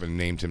was growing up, and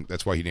named him.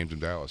 That's why he named him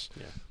Dallas.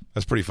 Yeah.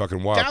 That's pretty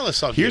fucking wild.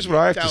 Dallas, I'll Here's give what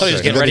you. I have Dallas. to I thought he was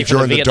say. getting then ready he for the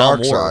joined the Vietnam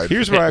dark War. side.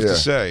 Here's what I have Yeah. to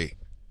say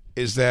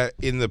is that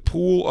in the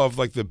pool of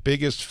like the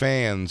biggest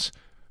fans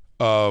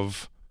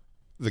of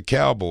the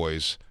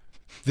Cowboys,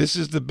 this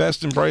is the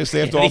best and brightest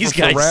they have to offer These for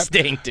guys rap.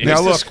 stink, dude. Now Is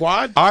the look,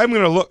 squad? I'm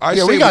gonna look.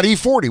 Yeah, we got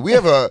E40. We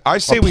have a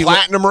we look-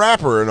 platinum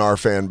rapper in our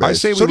fan base. I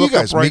say so we do you look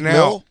guys, up right Meek now.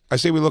 Mill? I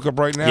say we look up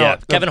right now. Yeah,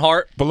 Kevin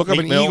Hart, But look up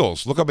Meek an Mill.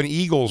 Eagles. Look up an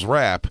Eagles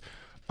rap.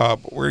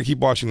 We're gonna keep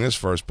watching this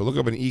first, but look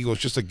up an Eagles.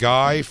 Just a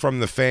guy from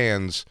the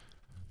fans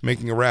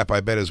making a rap.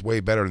 I bet is way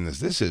better than this.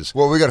 This is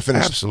Well, we got to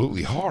finish.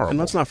 absolutely horrible. And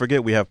let's not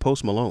forget we have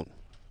Post Malone.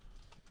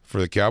 For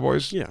the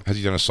Cowboys. Yeah. Has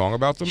he done a song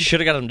about them? Should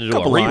have got him to do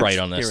Couple a rewrite lines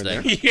on this here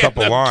and thing. A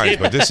couple lines,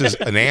 but this is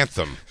an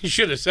anthem. You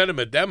should have sent him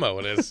a demo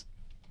of this.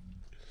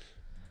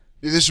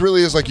 This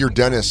really is like your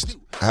dentist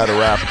had a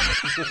rap.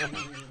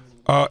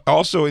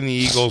 Also in the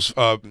Eagles,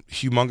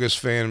 humongous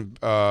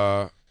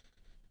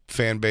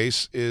fan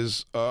base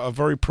is a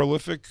very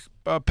prolific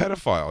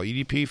pedophile.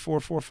 EDP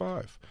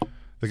 445.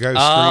 The guy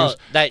who screams.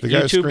 That the guy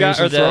who YouTube guy screams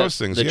or and throws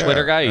things. the yeah.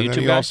 Twitter guy, and then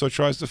YouTube he guy? also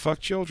tries to fuck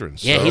children.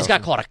 Yeah, so- he's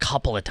got caught a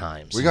couple of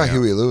times. We got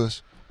Huey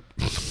Lewis.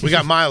 We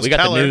got Miles We got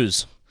Teller. the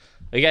news.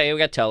 We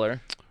got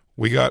Teller.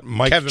 We got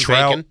Mike Kevin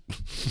Trout, Bacon.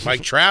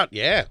 Mike Trout,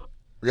 yeah.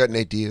 We got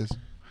Nate Diaz.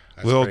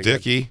 That's Lil pretty good.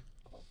 Dicky.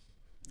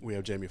 We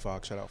have Jamie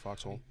Foxx. Shout out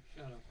Foxhole.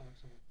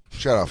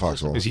 Shout out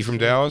Foxhole. Is he from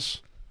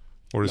Dallas?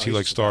 Or does he he's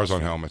like just a stars Dallas on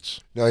fan.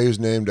 helmets? No, he was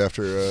named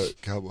after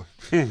Cowboy.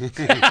 We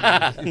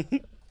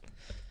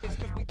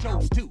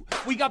chose to.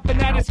 We got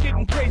fanatics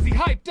getting crazy,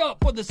 hyped up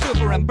for the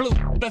silver and blue.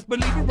 Best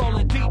believe we're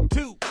rolling deep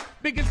too.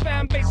 Biggest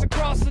fan base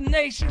across the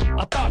nation.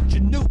 I thought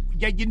you knew.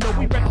 Yeah, you know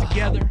we rep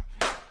together.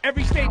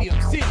 Every stadium,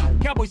 city,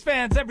 Cowboys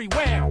fans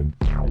everywhere.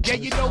 Yeah,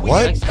 you know we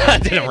What?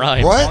 That didn't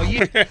rhyme. What? Oh,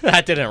 yeah.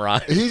 That didn't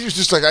rhyme. He's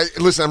just like,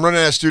 listen, I'm running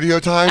out of studio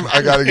time.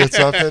 I got to get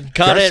something. Cut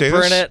Can I it, say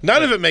print this? it.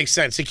 None of it makes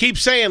sense. He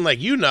keeps saying, like,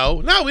 you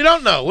know. No, we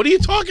don't know. What are you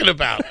talking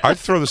about? I'd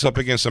throw this up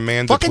against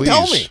Amanda Fucking Please.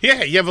 tell me.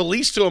 Yeah, you have a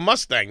lease to a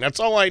Mustang. That's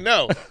all I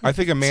know. I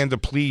think Amanda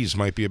Please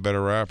might be a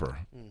better rapper.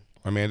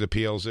 Amanda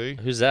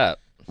PLZ. Who's that?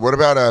 What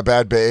about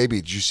Bad Baby?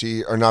 Did you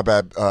see, or not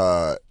Bad,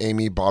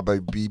 Amy Baba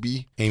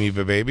BB? Amy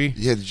Baby.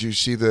 Yeah, did you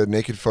see the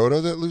naked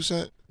photo that Lou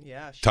sent?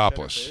 Yeah. She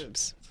Topless. showed her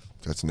boobs.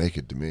 That's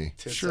naked to me.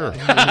 Sure.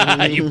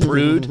 You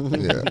prude.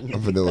 Yeah,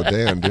 I'm Vanilla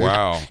Dan, dude.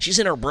 Wow. She's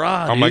in her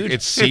bra, I'm dude. like,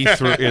 it's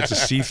see-through. It's a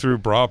see-through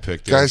bra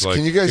pic. Dude. Guys, Like,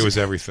 can you guys? It was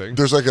everything.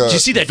 There's like a. Did you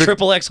see that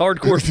Triple X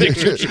hardcore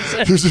picture? She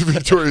sent? There's a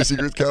Victoria's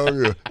Secret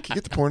calendar. Can you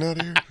get the porn out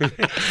of here?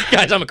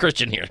 Guys, I'm a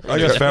Christian here. I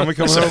got family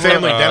coming It's a over.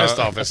 family dentist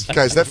office.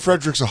 Guys, that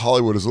Fredericks of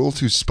Hollywood is a little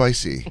too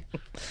spicy.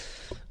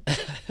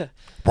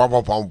 Boom,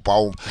 boom, boom,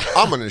 boom.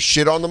 I'm going to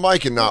shit on the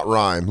mic and not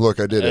rhyme. Look,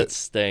 I did That it.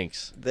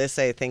 stinks. This,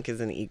 I think, is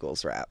an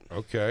Eagles rap.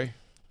 Okay.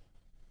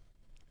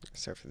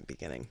 Start from the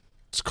beginning.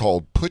 It's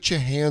called Put Your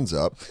Hands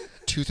Up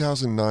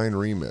 2009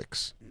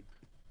 remix.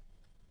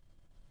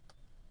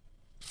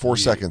 4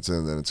 seconds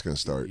in, then it's going to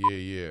start.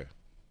 Yeah.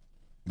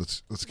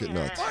 Let's get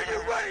nuts.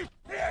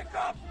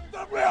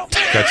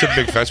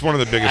 That's one of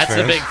the biggest That's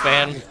fans. a big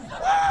fan.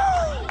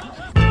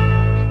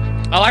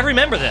 Oh, I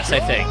remember this, I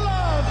think.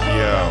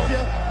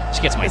 Yo.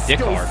 She gets my dick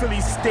hard. Yo.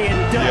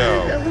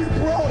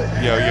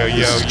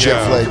 This is Chip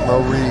Flake,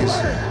 Mo Reeves.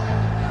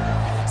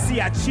 See,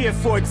 I cheer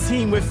for a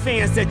team with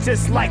fans that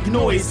just like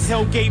noise.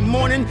 Tailgate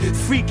morning,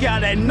 freak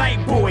out at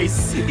night,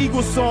 boys.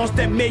 Eagle songs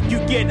that make you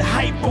get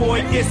hype,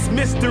 boy. It's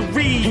Mr.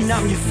 Reed. And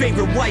I'm your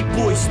favorite white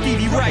boy,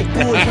 Stevie Wright,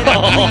 boy. And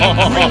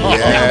I'm green.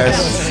 Yes.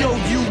 I'll show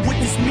you what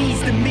this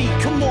means to me.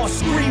 Come on,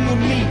 scream with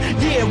me.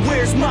 Yeah,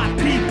 where's my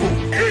people?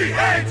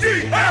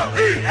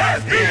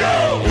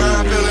 E-A-G-L-E-S-E-O.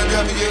 My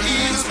Philadelphia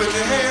Eagles, put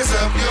your hands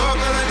up. You're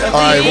gonna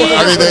All right, well,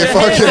 I mean, they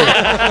fucking.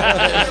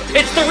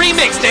 It's the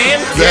remix, Dan.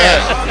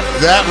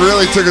 That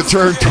really took a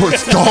turn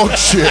towards dog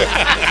shit.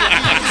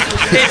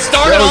 It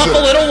started off a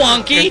little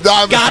wonky,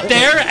 got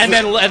there, and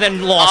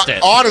then lost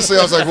it. Honestly,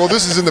 I was like, well,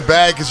 this is in the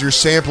bag because you're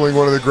sampling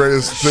one of the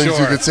greatest things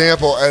you could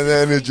sample, and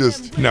then it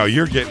just. No,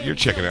 you're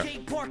checking out.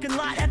 Parking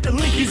lot at the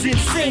link is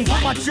insane.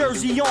 Put my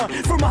jersey on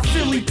for my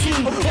Philly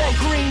team. All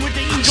green with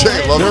the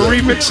Eagle.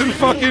 They're remixing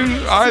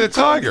fucking Eye of the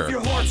Tiger.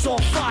 Your heart's on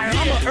fire.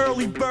 I'm an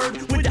early bird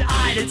with the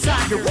Eye of the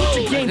Tiger. What's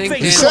your game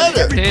face? He said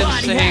it.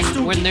 Dan's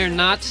saying when they're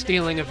not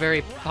stealing a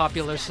very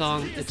popular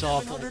song, it's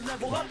awful.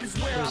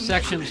 There's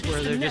sections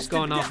where they're just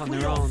going off on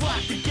their own.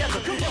 We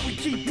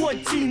keep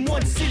one team,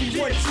 one city,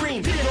 one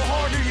dream. The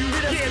harder you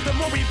hit us, the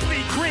more we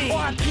bleed green.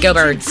 Go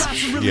Birds.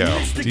 Yo,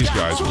 these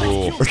guys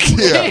rule.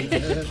 Yeah.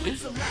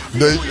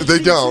 They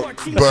don't,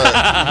 but.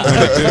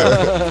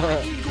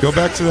 Go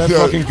back to that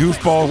fucking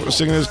goofball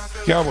singing his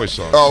cowboy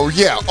song. Oh,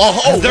 yeah.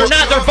 They're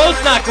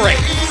both not great.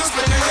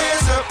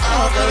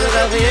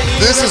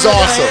 This is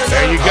awesome.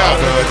 There you go.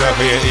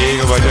 Philadelphia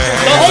Eagles, put your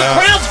hands The whole up.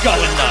 crowd's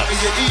going nuts.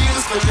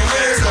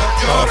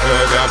 Oh,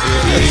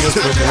 Philadelphia Eagles,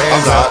 put your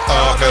hands up.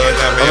 Oh,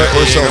 Philadelphia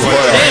We're so Eagles,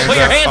 loyal. Dan, put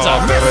your hands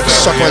up.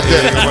 Suck my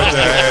dick. put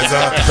your hands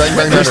up. Bang, bang,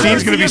 bang.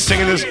 Christine's going to be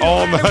singing this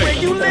all Where night.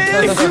 you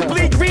live? If you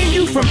bleed green,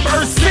 you from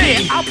First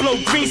City. I blow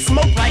green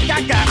smoke like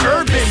I got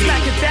urban.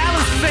 Like a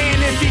Dallas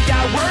fan if he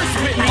got worse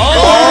with me.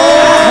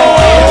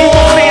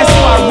 Eagle fans,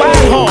 so I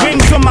ride hard.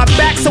 Wings on my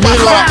back, so I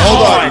Meanwhile, ride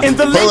hold hard. on. In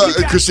the Hold league,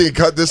 on. Christine,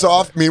 cut this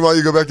off. Meanwhile,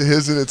 you go back to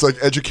his, and it's like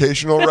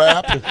educational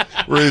rap,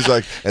 where he's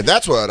like, and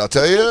that's what I'll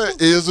tell you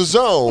is a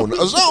zone.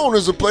 A zone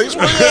is a place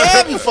where you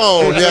have your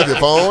phone. You have your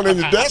phone and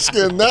your desk,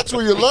 and that's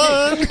where you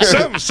learn.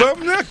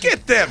 Something. Now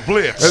get that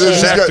blitz. And then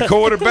he's Sack got- the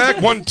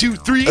quarterback. 1, 2,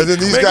 3. And then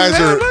these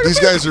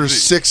guys are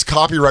 6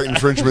 copyright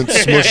infringements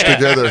smushed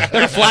together.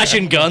 They're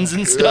flashing guns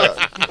and stuff.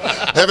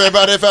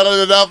 Everybody,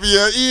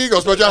 Philadelphia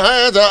Eagles, put your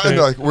hands up. And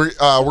like, we're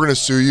gonna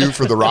sue you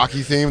for the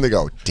Rocky theme. They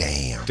go,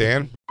 damn.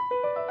 Dan?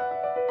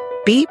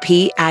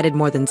 BP added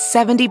more than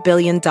 $70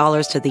 billion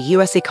to the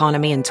U.S.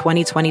 economy in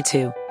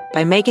 2022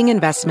 by making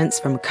investments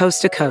from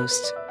coast to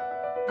coast.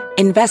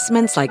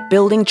 Investments like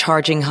building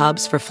charging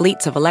hubs for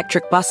fleets of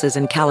electric buses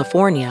in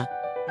California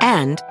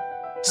and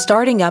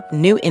starting up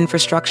new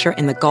infrastructure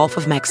in the Gulf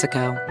of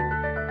Mexico.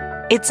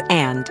 It's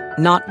and,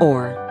 not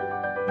or.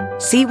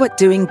 See what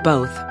doing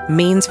both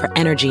means for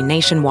energy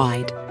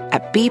nationwide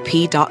at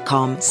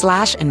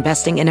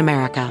bp.com/investing in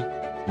America.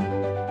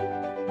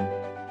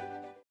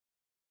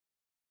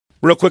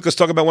 Real quick, let's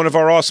talk about one of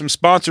our awesome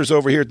sponsors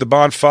over here at the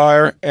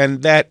Bonfire,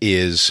 and that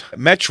is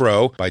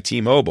Metro by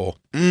T-Mobile.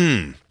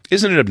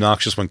 Isn't it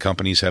obnoxious when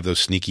companies have those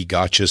sneaky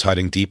gotchas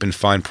hiding deep in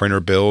fine printer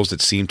bills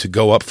that seem to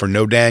go up for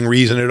no dang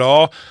reason at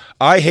all?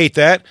 I hate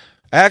that.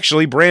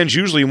 Actually, brands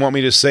usually want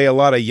me to say a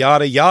lot of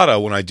yada yada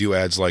when I do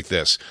ads like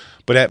this.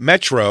 But at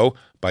Metro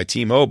by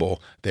T-Mobile,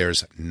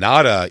 there's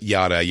nada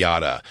yada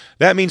yada.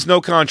 That means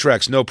no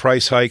contracts, no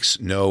price hikes,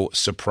 no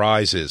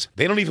surprises.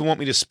 They don't even want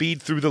me to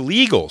speed through the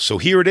legal, so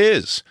here it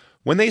is.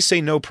 When they say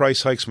no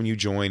price hikes when you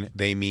join,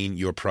 they mean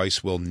your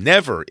price will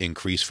never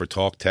increase for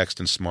talk, text,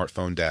 and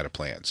smartphone data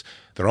plans.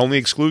 Their only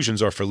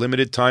exclusions are for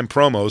limited time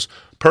promos,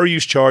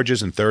 per-use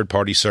charges, and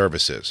third-party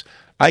services.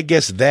 I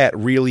guess that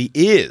really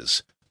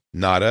is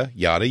nada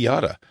yada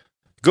yada.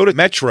 Go to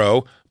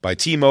Metro by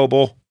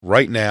T-Mobile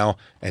right now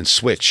and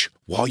switch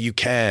while you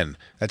can.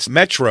 That's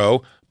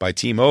Metro by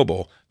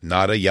T-Mobile,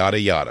 nada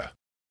yada yada.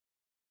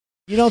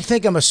 You don't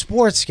think I'm a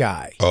sports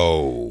guy.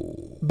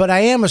 Oh. But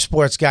I am a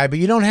sports guy, but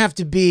you don't have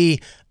to be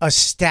a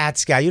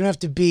stats guy. You don't have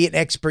to be an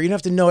expert. You don't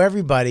have to know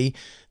everybody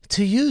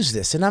to use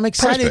this, and I'm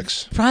excited.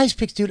 Prize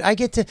Picks, dude. I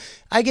get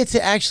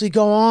to actually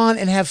go on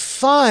and have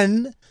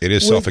fun. It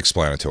is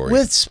self-explanatory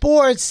with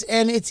sports,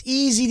 and it's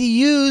easy to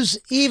use,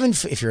 even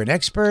if you're an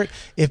expert.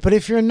 But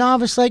if you're a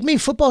novice like me,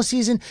 football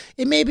season,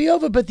 it may be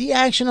over, but the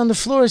action on the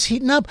floor is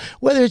heating up.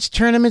 Whether it's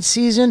tournament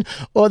season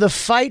or the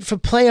fight for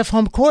playoff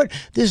home court,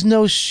 there's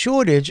no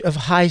shortage of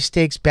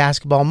high-stakes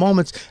basketball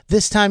moments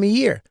this time of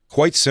year.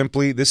 Quite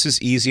simply, this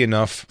is easy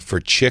enough for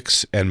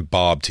Chicks and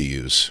Bob to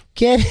use.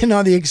 Get in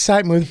on the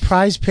excitement with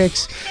Prize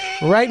Picks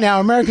right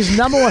now, America's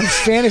 #1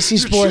 fantasy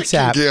sports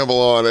app.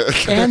 Gamble on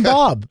it. And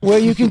Bob, where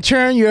you can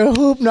turn your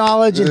hoop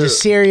knowledge into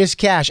serious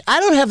cash. I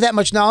don't have that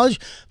much knowledge,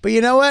 but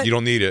you know what? You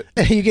don't need it.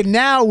 You can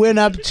now win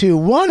up to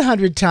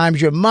 100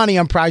 times your money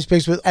on Prize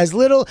Picks with as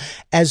little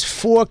as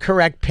 4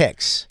 correct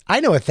picks.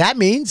 I know what that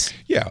means.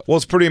 Yeah, well,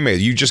 it's pretty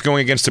amazing. You're just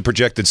going against the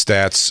projected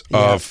stats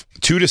of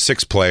 2 to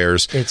 6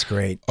 players. It's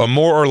great.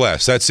 More or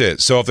less. That's it.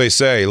 So if they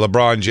say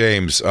LeBron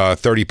James,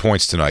 30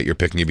 points tonight, you're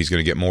picking if he's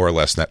going to get more or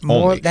less than that.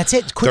 More, only. that's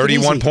it. Quick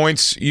 31 and easy.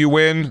 points, you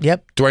win.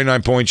 Yep.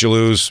 29 points, you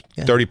lose.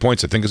 30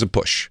 points, I think, is a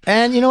push.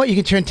 And you know what? You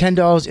can turn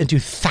 $10 into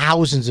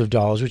thousands of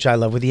dollars, which I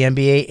love, with the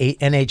NBA,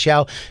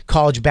 NHL,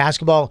 college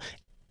basketball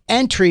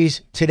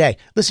entries today.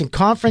 Listen,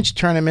 conference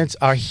tournaments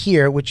are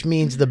here, which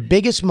means the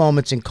biggest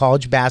moments in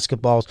college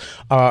basketballs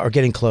are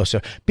getting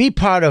closer. Be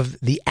part of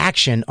the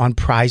action on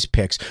Prize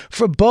Picks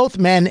for both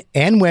men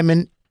and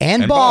women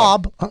and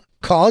Bob.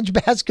 College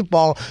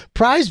basketball.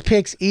 Prize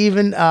Picks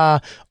even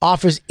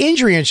offers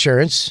injury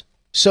insurance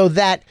so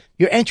that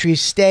your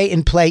entries stay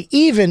in play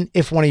even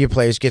if one of your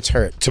players gets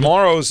hurt.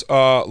 Tomorrow's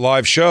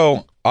live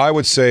show, I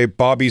would say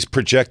Bobby's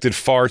projected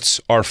farts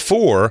are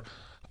 4.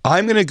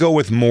 I'm going to go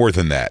with more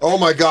than that. Oh,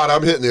 my God.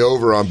 I'm hitting the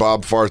over on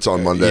Bob Farts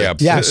on Monday.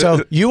 Yeah,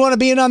 so you want to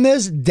be in on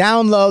this?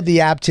 Download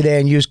the app today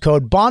and use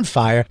code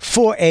BONFIRE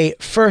for a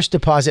first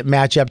deposit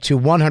match up to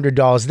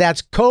 $100.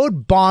 That's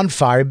code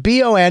BONFIRE,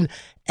 BONFIRE,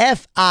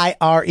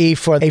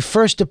 for a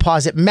first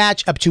deposit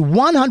match up to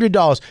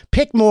 $100.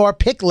 Pick more,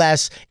 pick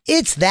less.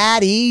 It's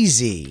that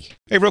easy.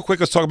 Hey, real quick,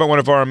 let's talk about one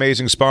of our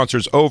amazing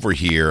sponsors over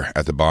here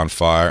at the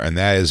Bonfire, and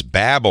that is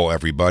Babbel,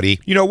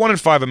 everybody. You know, 1 in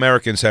 5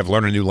 Americans have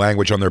learned a new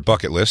language on their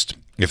bucket list.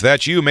 If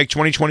that's you, make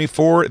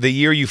 2024 the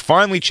year you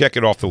finally check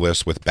it off the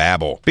list with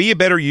Babbel. Be a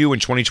better you in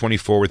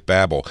 2024 with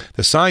Babbel,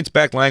 the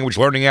science-backed language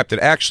learning app that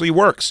actually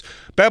works.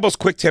 Babbel's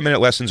quick 10-minute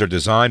lessons are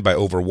designed by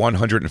over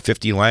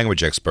 150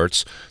 language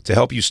experts to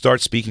help you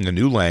start speaking a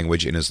new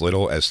language in as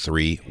little as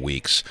 3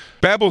 weeks.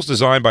 Babbel's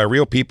designed by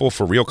real people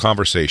for real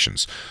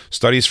conversations.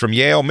 Studies from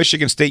Yale,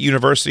 Michigan State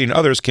University, and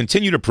others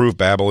continue to prove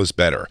Babbel is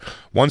better.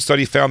 One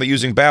study found that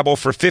using Babbel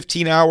for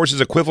 15 hours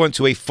is equivalent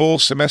to a full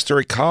semester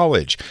at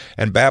college,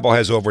 and Babbel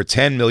has over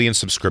 10 million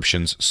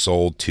subscriptions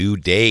sold to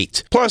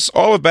date. Plus,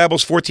 all of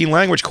Babbel's 14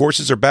 language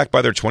courses are backed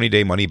by their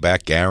 20-day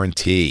money-back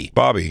guarantee.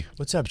 Bobby.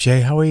 What's up,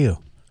 Jay? How are you?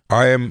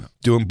 I am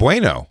doing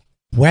bueno.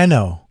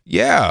 Bueno.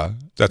 Yeah,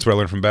 that's what I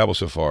learned from Babbel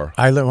so far.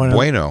 I learned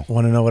bueno.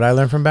 Want to know what I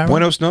learned from Babbel?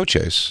 Buenos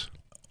noches.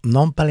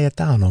 Non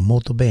parliamo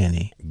molto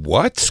bene.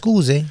 What?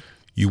 Scusi.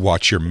 You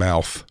watch your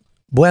mouth.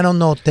 Buenos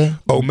notte.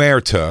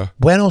 Omerta.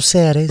 Buenos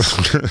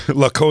Aires.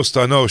 La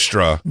Costa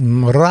Nostra.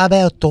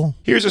 Roberto.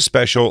 Here's a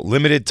special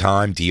limited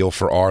time deal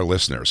for our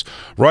listeners.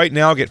 Right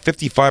now, get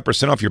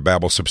 55% off your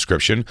Babbel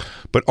subscription,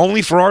 but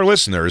only for our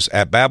listeners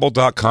at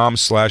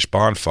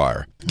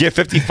Babbel.com/bonfire. Get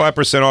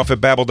 55% off at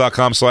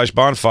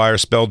Babbel.com/bonfire,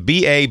 spelled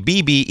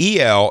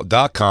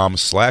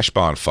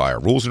BABBEL.com/bonfire.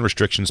 Rules and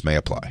restrictions may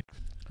apply.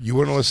 You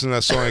want to listen to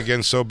that song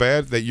again so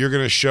bad that you're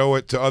going to show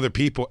it to other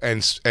people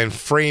and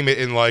frame it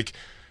in like,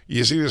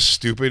 you see this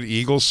stupid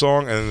Eagles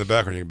song, and in the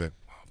background you can be,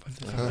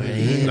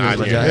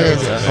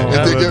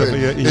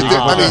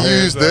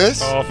 use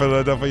this. Oh,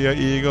 Philadelphia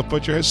Eagle,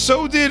 put your head.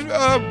 So did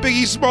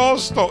Biggie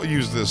Smalls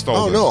use this.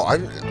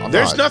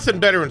 There's nothing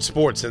better in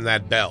sports than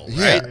that bell, right?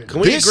 Yeah.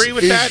 Can we agree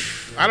with that?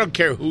 I don't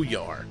care who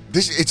you are.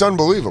 It's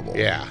unbelievable.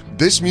 Yeah.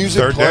 This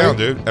music third down,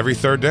 dude. Every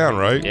third down,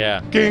 right?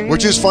 Yeah.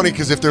 Which is funny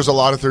because if there's a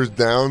lot of third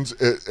downs,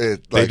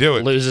 they do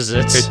it. Loses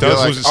it. It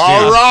does lose its steam.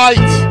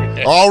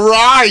 All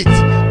right.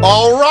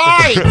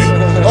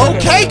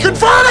 Okay,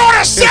 convert on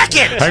a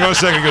second. Hang on a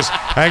second. He goes,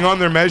 hang on,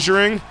 they're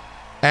measuring.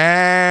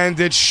 And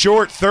it's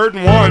short, 3rd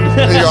and 1.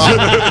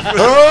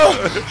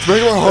 It's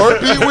making my heart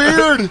beat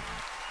weird.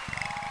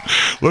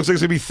 Looks like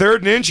it's going to be 3rd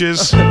and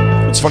inches.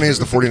 What's funny is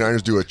the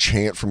 49ers do a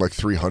chant from like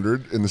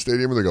 300 in the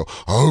stadium, and they go,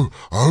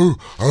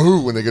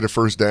 oh, when they get a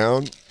first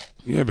down.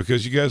 Yeah,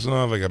 because you guys don't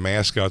have like a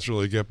mascot to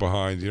really get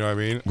behind. You know what I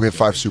mean? We have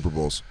 5 Super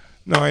Bowls.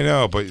 No, I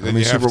know, but how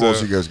many Super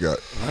Bowls you guys got?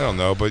 I don't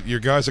know, but your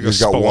guy's like a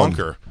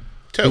spelunker. One.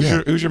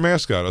 Who's your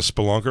mascot? A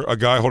spelunker? A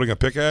guy holding a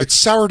pickaxe? It's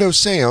Sourdough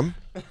Sam.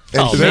 And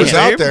Oh, he was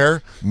out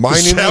there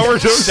mining Sourdough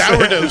Sam.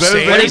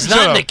 But he's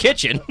not in the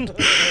kitchen.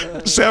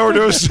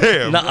 Sourdough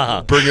Sam.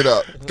 Nuh-uh. Bring it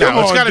up.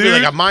 No, it's got to be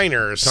like a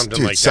miner or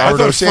something like that.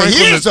 Sourdough Sam.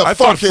 He's a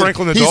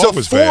Franklin the dog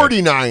was bad.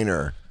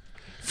 49er.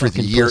 For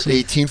the year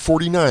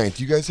 1849.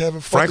 Do you guys have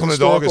a Franklin the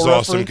dog is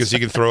awesome because he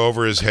can throw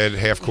over his head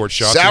half-court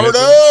shots.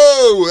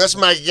 Sourdough! That's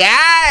my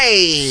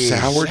guy!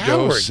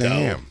 Sourdough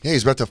Sam. Yeah,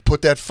 he's about to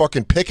put that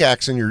fucking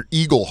pickaxe in your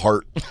eagle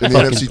heart in the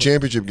NFC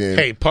Championship game.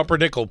 Hey,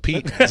 Pumpernickel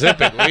Pete, zip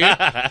it, will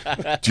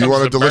you? Do you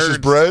want a delicious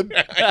bread?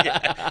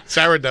 Yeah.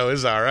 Sourdough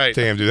is all right.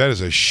 Damn, dude, that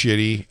is a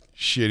shitty.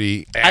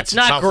 That's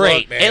not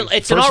great. Look,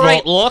 it's an all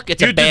right look.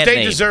 It's a bad They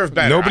name. deserve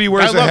better. Nobody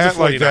wears a hat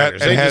like that.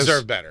 They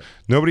deserve better.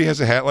 Nobody has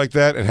a hat like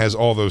that and has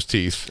all those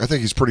teeth. I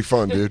think he's pretty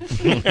fun, dude.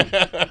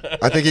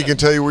 I think he can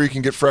tell you where you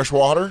can get fresh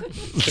water.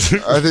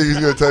 I think he's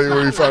going to tell you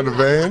where you find a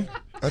van.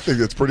 I think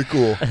that's pretty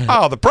cool.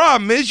 Oh, the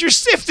problem is your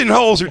sifting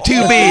holes are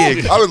too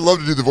big. I would love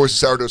to do the voice of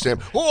Sourdough Sam.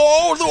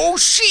 Oh,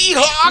 those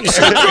Seahawks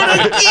are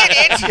going to get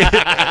it.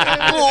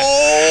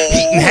 Oh.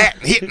 Well,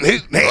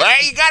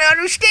 you got to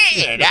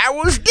understand, I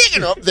was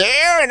digging up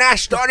there, and I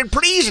started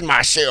pleasing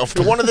myself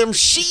to one of them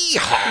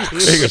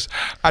Seahawks. He goes,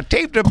 I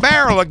taped a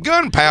barrel of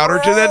gunpowder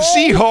to that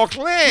Seahawk's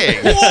leg.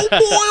 Oh,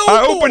 boy,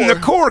 I opened the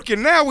cork,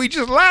 and now we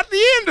just light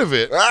the end of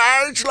it.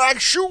 It's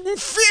like shooting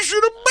fish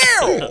in a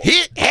barrel.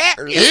 Hit, hat,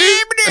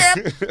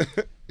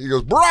 He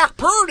goes, Brock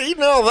Purdy,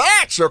 now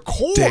that's a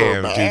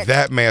quarterback. Damn, dude,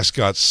 that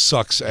mascot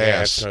sucks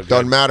ass.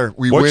 Doesn't matter.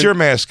 What's your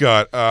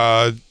mascot?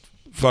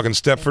 Fucking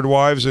Stepford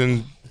Wives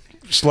and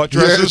slut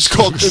dresses? Yeah, it's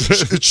called it's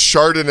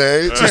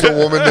Chardonnay. It's just a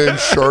woman named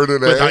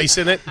Chardonnay. With ice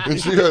in it? And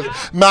she goes,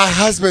 my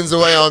husband's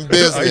away on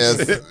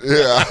business.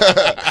 Yeah.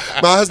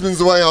 My husband's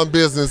away on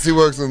business. He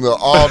works in the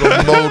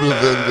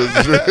automotive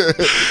industry.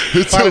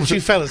 Why don't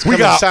you fellas come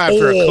inside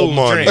for a cool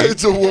drink?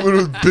 It's a woman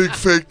with big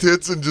fake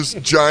tits and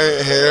just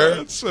giant hair.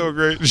 That's so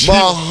great.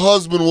 My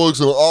husband works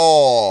in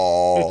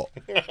well,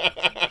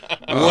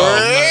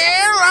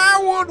 I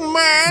wouldn't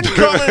mind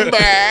coming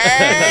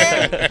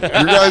back.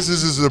 Your guys'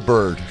 is a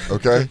bird,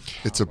 okay?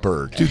 It's a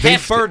bird. Dude,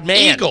 half-bird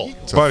man. Eagle.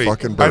 It's a Buddy,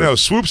 fucking bird. I know.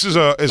 Swoops is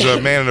a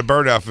man in a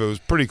bird outfit. It was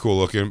pretty cool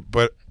looking,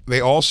 but they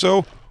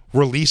also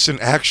release an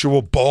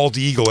actual bald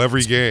eagle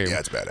every game. Yeah,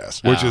 it's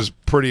badass. Which is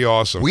pretty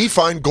awesome. We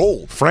find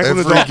gold Franklin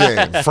every the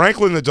dog, game.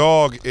 Franklin the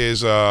dog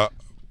is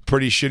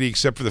pretty shitty,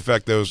 except for the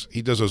fact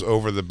he does those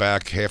over the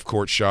back half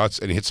court shots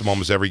and he hits them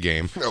almost every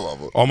game. I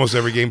love it. Almost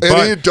every game.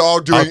 Any But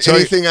dog doing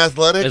anything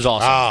athletic is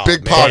awesome.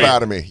 Big pop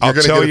out of me. You're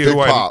going to get a big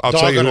pop. I'll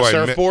Dog tell you on who a I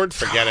surfboard?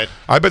 Forget it.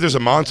 I bet there's a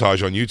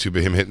montage on YouTube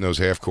of him hitting those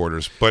half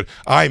quarters. But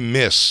I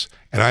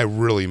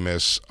really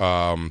miss.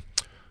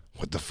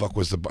 What the fuck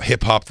was the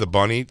Hip Hop the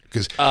Bunny?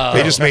 Because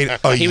they just made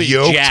a he was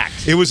yoked.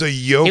 jacked. It was a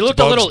yoked He looked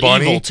Bugs a little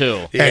Bunny, evil too.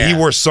 and Yeah. he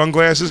wore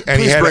sunglasses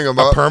and he Please had bring him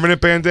a up. permanent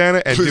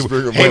bandana. And Please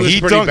bring him when up. he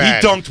It was pretty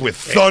bad. dunked with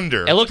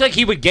thunder. It looked like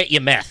he would get you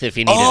meth if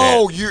he needed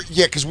it.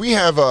 Yeah, because we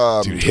have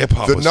Dude, hip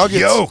hop the was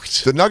Nuggets.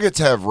 yoked. The Nuggets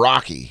have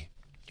Rocky.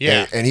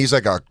 Yeah. and he's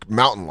like a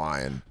mountain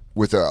lion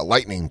with a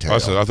lightning tail. I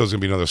thought it was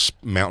gonna be another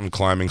mountain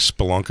climbing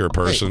spelunker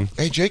person.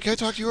 Hey, Jake, can I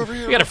talk to you over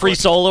here? We got a free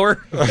soloer.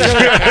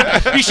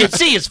 You should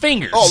see his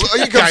fingers. Oh,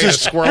 here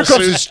comes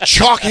his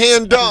chalk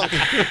hand dunk.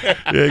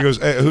 Yeah, he goes,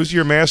 hey, who's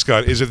your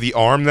mascot? Is it the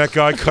arm that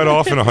guy cut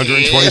off in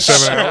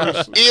 127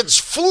 hours? It's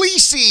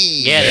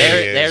Fleecy. Yeah,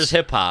 it there's is.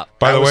 hip hop.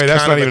 By the That was way, that's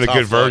kind not of even a a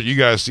good tough version. look. You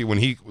guys see when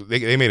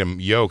they made him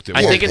yoked.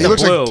 I think it's he the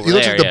looks blue. like he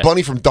looks there, like the yeah.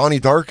 bunny from Donnie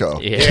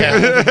Darko.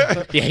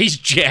 Yeah. Yeah, he's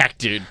jacked,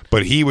 dude.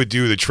 But he would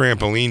do the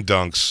trampoline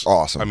dunks.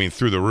 Awesome. I mean,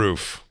 through the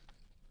roof.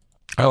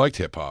 I liked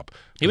hip hop.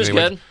 He was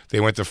good. They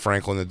went to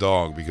Franklin the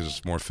dog because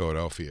it's more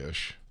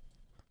Philadelphia-ish.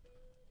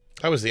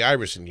 That was the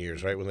Iverson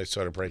years, right, when they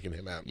started breaking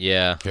him out.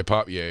 Yeah. Hip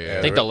hop, yeah.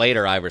 I think the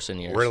later Iverson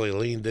years. Really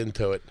leaned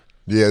into it.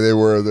 Yeah, they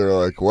were. They're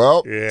like,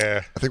 well,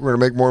 Yeah. I think we're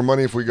gonna make more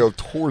money if we go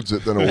towards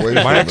it than away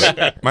from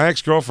it. My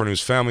ex-girlfriend,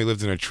 whose family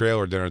lived in a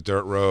trailer down a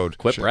dirt road,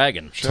 Quit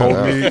bragging. told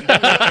me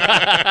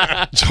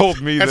That's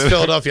that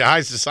Philadelphia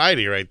high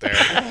society right there.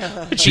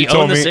 She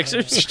told owned the me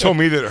Sixers? she told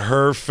me that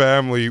her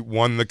family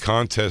won the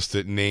contest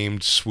that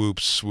named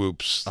Swoops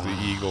the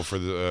eagle for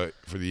the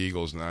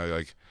Eagles, and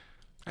I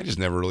just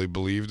never really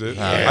believed it.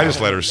 I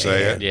just let her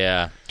say it.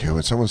 Yeah. Dude,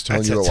 when someone's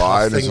telling That's you a a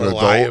lie tough as thing an to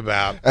lie adult,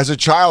 about. as a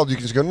child, you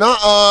can just go,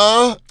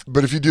 nuh-uh.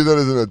 But if you do that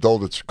as an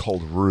adult, it's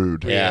called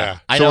rude. Yeah.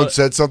 I Someone know.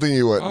 said something,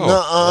 you went, Oh,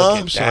 nuh-uh.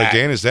 I'm sorry,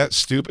 Dan. Is that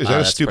stupid? Is that a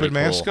that's stupid pretty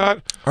cool.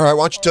 mascot? All right,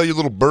 why don't you tell your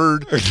little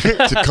bird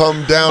to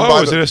come down Oh,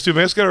 by is the... it a stupid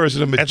mascot or is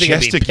it a I think it'd be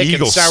majestic picking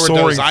eagle sourdough's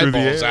soaring through the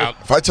eyeballs air? out.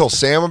 If I tell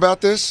Sam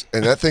about this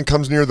and that thing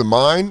comes near the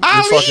mine,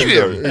 I'll you're fucking eat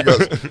him. good. He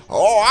goes,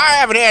 oh, I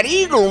haven't had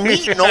eagle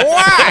meat in a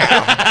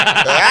while.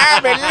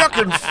 I've been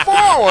looking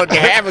forward to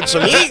having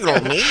some eagle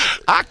meat.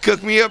 I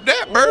cook me up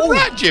that bird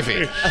right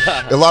jiffy.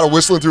 A lot of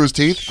whistling through his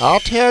teeth. I'll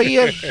tell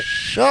you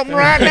something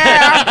right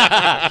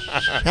now.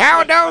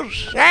 Sourdough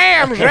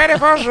Sam's ready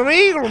for some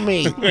eagle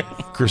meat.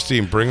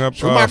 Christine, bring up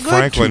my good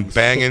Franklin tooth.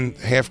 banging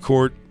half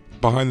court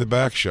behind the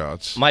back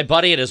shots. My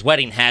buddy at his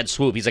wedding had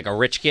Swoop. He's like a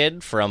rich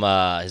kid from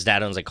his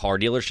dad owns like car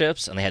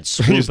dealerships, and they had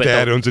Swoop. His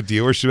dad owns a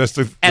dealership. That's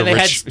the and they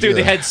rich, had dude,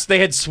 they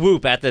had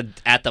Swoop at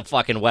the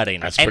fucking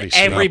wedding. That's and pretty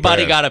not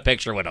everybody bad. got a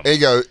picture with him. There you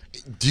go.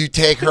 Do you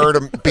take her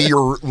to be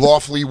your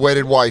lawfully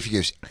wedded wife? He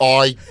goes,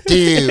 I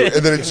do.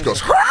 And then it just goes,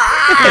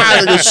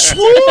 and it goes,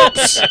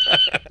 swoops.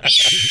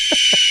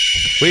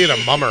 We had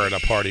a mummer at a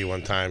party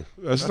one time.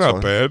 That's not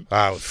fun. bad.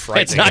 Oh, it was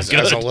frightening It's not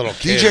as a good. little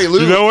kid. DJ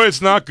Lou. You know what?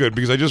 It's not good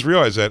because I just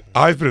realized that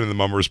I've been in the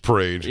mummers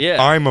parade.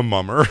 Yeah. I'm a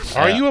mummer.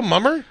 Are you a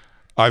mummer?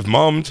 I've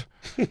mummed.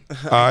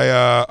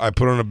 I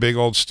put on a big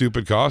old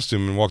stupid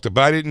costume and walked up.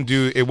 But I didn't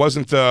do. It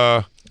wasn't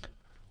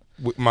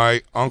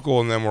my uncle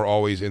and them were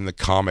always in the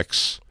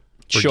comics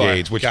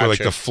brigades, which were like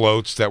Gotcha. the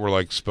floats that were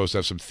like supposed to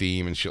have some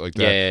theme and shit like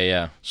that.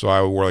 Yeah. So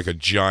I wore like a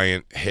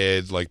giant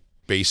head, like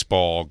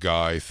baseball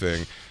guy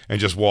thing, and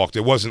just walked.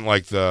 It wasn't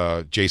like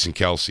the Jason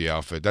Kelsey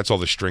outfit. That's all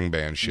the string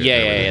band shit.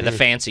 Yeah. The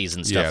fancies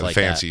and stuff like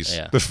the fancies. that.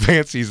 Yeah. The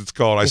fancies, it's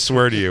called. I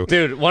swear to you.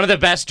 Dude, one of the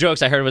best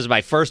jokes I heard was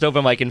my first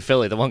open mic in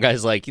Philly. The one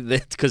guy's like,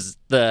 because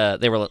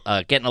they were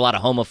getting a lot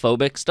of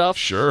homophobic stuff.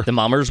 Sure. The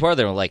mummers were.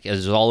 They were like, it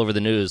was all over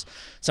the news.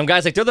 Some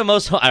guy's like, they're the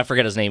most, I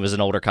forget his name, he was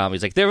an older comic.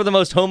 He's like, they were the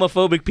most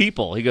homophobic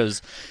people. He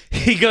goes,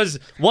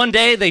 one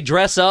day they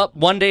dress up,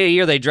 one day a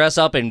year they dress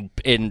up in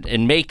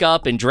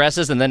makeup and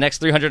dresses, and the next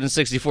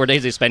 364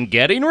 days they spend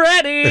getting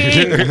ready.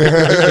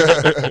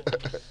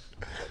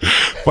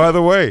 By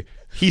the way,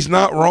 he's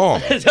not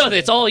wrong. No,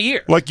 it's all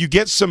year. Like, you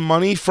get some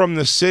money from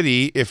the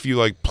city if you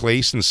like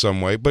place in some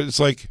way, but it's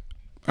like,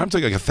 I'm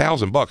taking like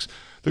 $1,000.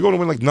 They're going to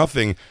win like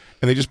nothing,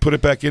 and they just put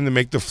it back in to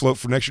make the float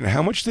for next year.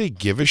 How much do they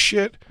give a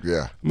shit?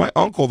 Yeah. My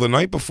uncle, the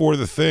night before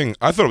the thing,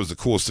 I thought it was the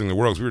coolest thing in the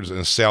world. 'Cause we were just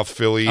in South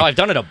Philly. Oh, I've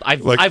done it.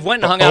 I've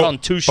went and hung out on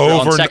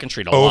 2nd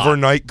Street a lot.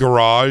 Overnight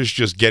garage,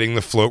 just getting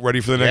the float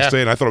ready for the next Yeah.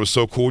 day, and I thought it was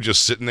so cool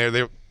just sitting there.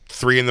 They're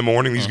 3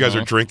 a.m. These guys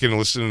are drinking and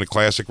listening to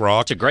classic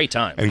rock. It's a great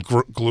time. And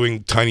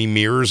gluing tiny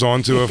mirrors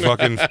onto a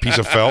fucking piece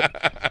of felt.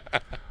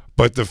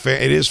 But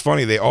it is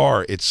funny. They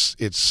are. It's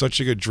such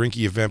a good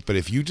drinky event. But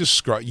if you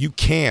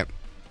can't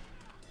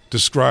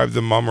describe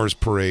the Mummers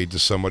Parade to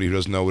somebody who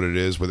doesn't know what it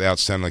is without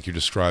sounding like you're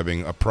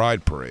describing a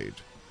pride parade.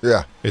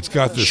 Yeah. It's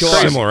got this Sure.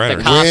 similar The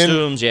energy.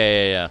 costumes,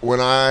 yeah. When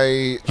I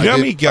You know how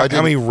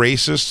many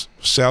racist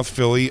South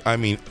Philly, I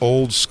mean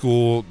old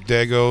school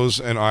Dagos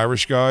and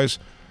Irish guys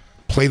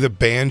play the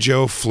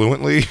banjo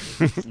fluently?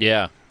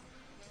 Yeah.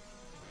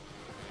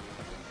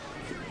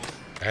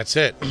 That's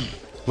it.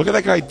 Look at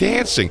that guy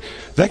dancing.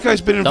 That guy's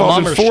been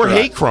involved in 4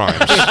 hate crimes.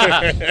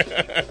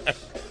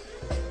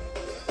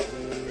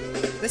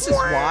 This is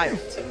wild.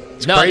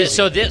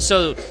 So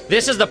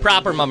this is the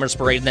proper Mummers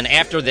Parade, and then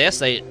after this,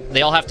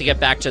 they all have to get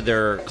back to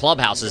their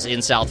clubhouses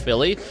in South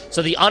Philly.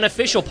 So the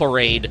unofficial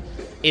parade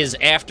is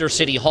after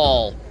City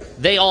Hall.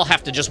 They all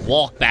have to just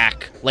walk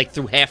back like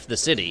through half the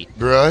city.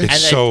 Right?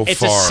 It's so it's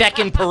far. a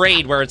second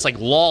parade where it's like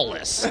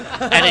lawless,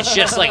 and it's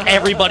just like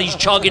everybody's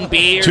chugging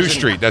beers. 2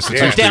 Street, that's the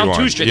 2 Street down one.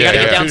 2 Street. Yeah, You gotta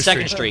get yeah. down 2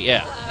 Second Street. Street.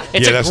 Yeah,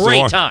 it's Yeah, that's a the great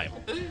one. time.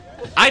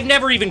 I've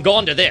never even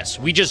gone to this.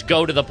 We just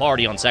go to the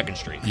party on 2nd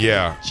Street.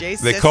 Yeah.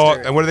 Jay's They call it,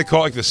 sister. and what do they call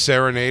it? Like the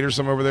serenade or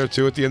something over there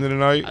too at the end of the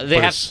night? They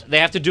But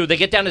have to do. They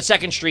get down to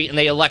 2nd Street and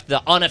they elect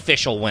the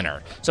unofficial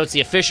winner. So it's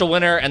the official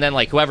winner, and then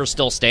like whoever's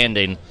still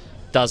standing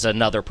does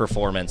another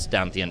performance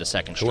down at the end of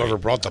 2nd Street. Whoever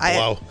brought the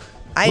blow.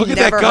 I Look at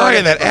never that guy heard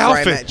in of it that before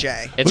outfit. I met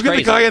Jay. It's Look at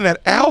crazy. the guy in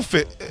that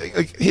outfit.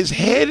 Like, his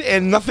head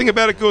and nothing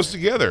about it goes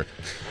together.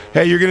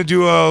 Hey, you're going to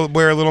do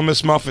wear a little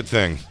Miss Muffet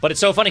thing. But it's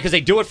so funny because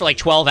they do it for like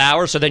 12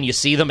 hours, so then you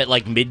see them at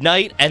like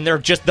midnight, and they're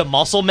just the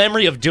muscle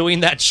memory of doing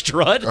that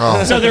strut.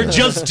 Oh. So they're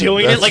just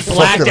doing it That's like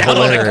blacked fucking out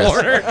on a hilarious.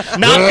 corner,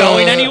 not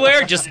going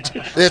anywhere, just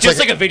like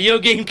like a video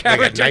game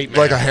character. nightmare.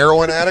 like a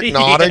heroin addict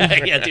nodding.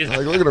 Yeah, dude. Like,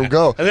 look at him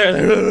go.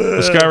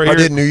 This guy right I here.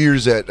 did New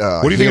Year's at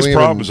What do you think his Helium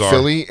problems in are?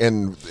 Philly,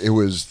 and it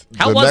was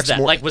How the was next that?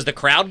 mor- Like, was the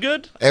crowd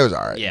good? It was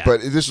all right. Yeah.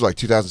 But this was like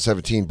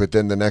 2017. But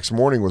then the next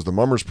morning was the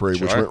Mummers Parade,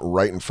 which went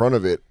right in front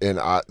of it, and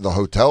the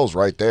hotel's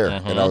right there.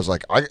 And I was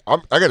like, I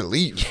got to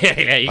leave. Yeah,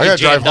 you I got get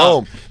to drive jammed up.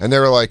 home. And they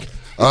were like,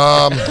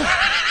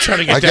 Trying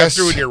to get I that guess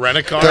through in your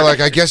rent-a-car. they're like,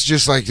 I guess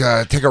just like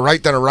take a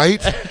right, then a right,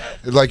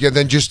 like, and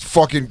then just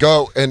fucking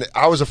go. And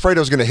I was afraid I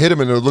was going to hit him,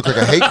 and it would look like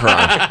a hate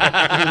crime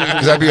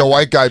because I'd be a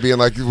white guy being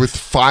like with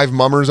 5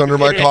 mummers under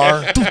my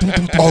car.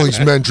 All these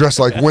men dressed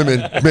like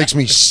women makes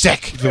me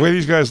sick. The way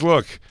these guys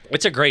look.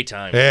 It's a great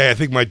time. Hey, I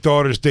think my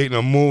daughter's dating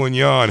a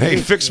Moulignon. Hey,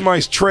 fix my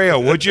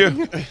trail, would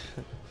you?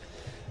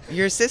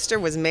 Your sister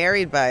was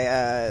married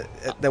by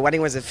the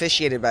wedding was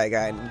officiated by a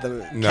guy,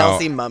 the No,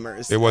 Kelsey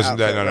Mummers. It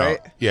wasn't outfit, that. No. right?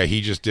 Yeah,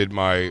 he just did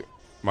my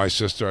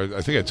sister.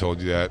 I think I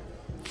told you that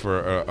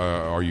for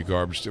Are You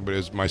Garbage?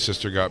 But my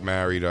sister got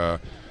married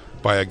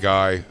by a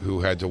guy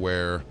who had to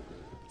wear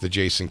the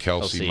Jason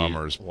Kelsey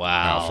Mummers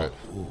outfit.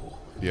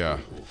 Yeah.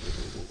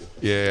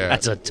 Yeah.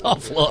 That's a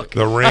tough look.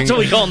 The ring. That's what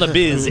we call in the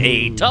biz,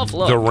 a tough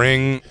look. The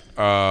ring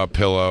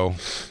pillow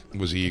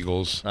was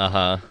Eagles.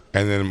 Uh-huh.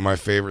 And then my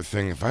favorite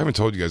thing, if I haven't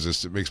told you guys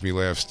this, it makes me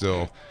laugh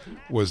still,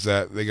 was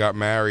that they got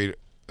married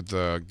at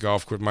the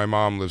golf course. My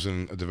mom lives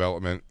in a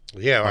development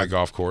Yeah, my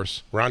golf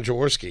course. Ron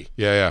Jaworski.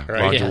 Yeah. Right.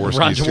 Ron Yeah, Jaworski's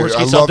Ron too. Jaworski I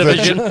love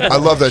subdivision. that. I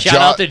love that.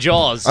 Shout out to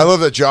Jaws. I love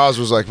that Jaws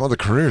was like, well, the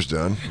career's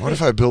done. What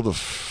if I build a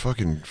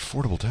fucking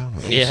affordable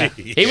townhouse? Yeah.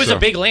 He was a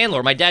big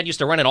landlord. My dad used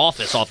to rent an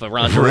office off of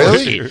Ron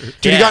Really? Jaworski.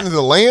 Dude, he got into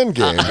the land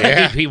game.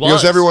 He was.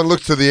 Because everyone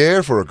looked to the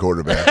air for a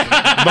quarterback.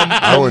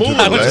 I went to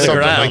the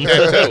land. Like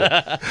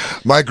that too.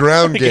 My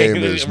ground game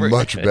is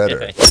much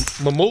better.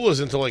 Mamula's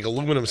into like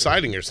aluminum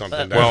siding or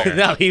something. Well, down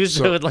there. No, he was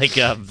doing like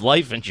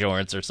life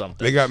insurance or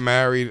something. They got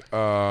married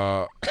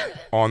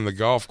on the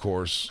golf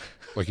course,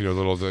 like the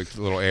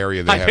little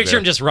area. They I have picture there.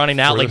 him just running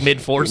out like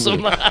mid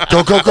foursome. Go.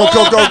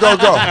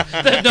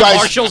 The guys,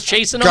 marshals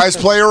chasing him. Guys,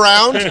 play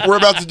around. We're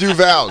about to do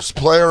vows.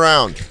 Play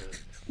around.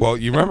 Well,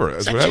 you remember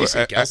at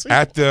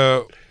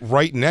the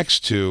right next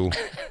to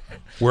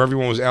where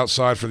everyone was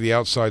outside for the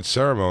outside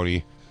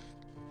ceremony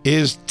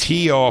is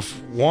tee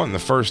off one, the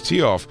first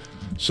tee off.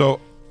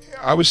 So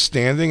I was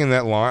standing in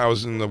that line. I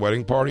was in the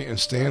wedding party and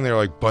standing there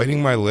like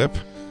biting my lip,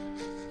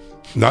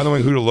 not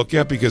knowing who to look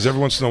at, because every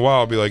once in a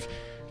while I'll be like,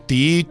 do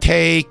you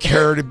take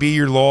her to be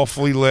your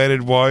lawfully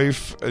wedded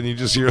wife? And you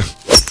just hear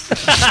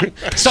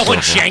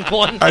someone shank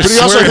one. I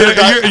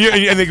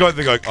swear, and they go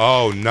like,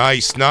 oh,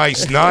 nice. Or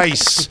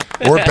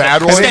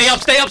bad ones.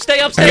 Stay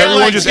up. And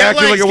everyone just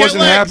acted like it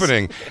wasn't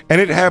happening. And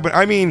it happened.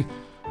 I mean,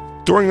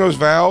 during those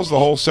vows, the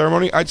whole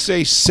ceremony, I'd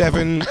say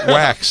 7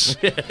 whacks.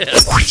 They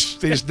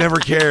just never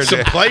cared.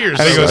 Some players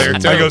and he goes, there,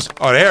 too. I goes,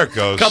 oh, there it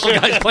goes. A couple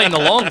guys playing the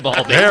long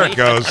ball. There it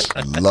goes.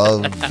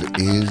 Love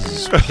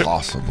is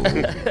possible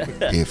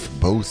if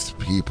both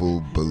people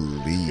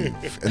believe.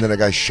 And then a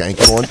guy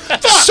shanking one.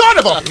 Son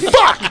of a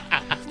fuck!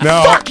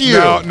 No, fuck you!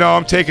 No,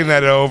 I'm taking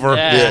that over.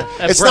 Yeah.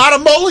 It's not a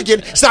mulligan.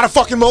 It's not a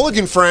fucking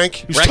mulligan,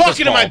 Frank. He's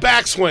talking to my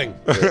backswing.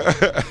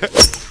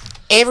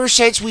 Ever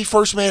since we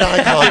first made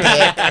eye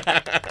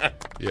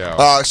contact.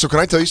 Yeah. So can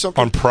I tell you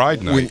something? On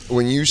Pride Night.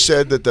 When you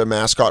said that the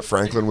mascot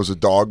Franklin was a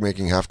dog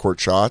making half-court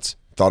shots,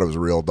 thought it was a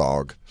real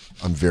dog.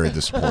 I'm very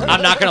disappointed.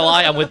 I'm not gonna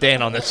lie, I'm with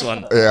Dan on this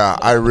one. Yeah,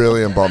 I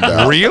really am bummed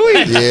out.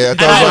 Really? Yeah,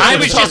 I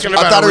was talking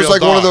about. I thought it was like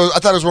dog. one of those. I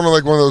thought it was one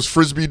of those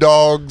frisbee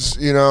dogs.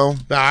 You know.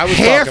 No, I was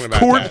talking about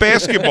Half-court that.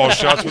 basketball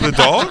shots with a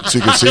dog. So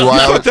you can see why.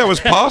 You thought that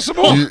was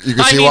possible? You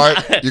can see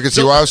why. You can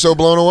see why I was so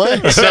blown away.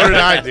 So did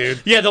I,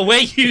 dude. Yeah, the way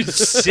you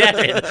said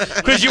it,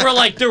 because you were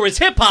like, there was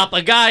hip hop,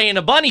 a guy in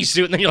a bunny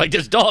suit, and then you're like,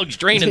 this dog's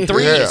draining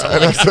threes. Yeah,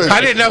 I'm like, I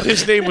didn't know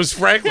his name was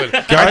Franklin.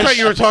 I thought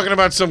you were talking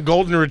about some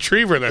golden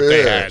retriever that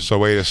they had. So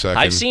wait a second.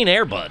 I've seen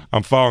Air Bud.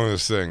 I'm following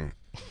this thing.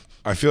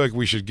 I feel like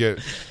we should get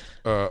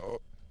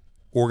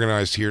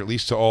organized here, at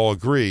least to all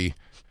agree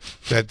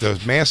that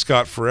the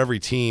mascot for every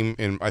team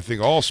in, I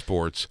think, all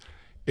sports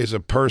is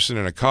a person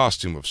in a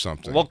costume of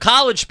something. Well,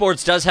 college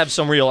sports does have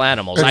some real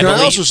animals. And I can I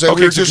believe. also say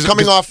we were just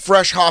coming off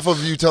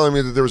of you telling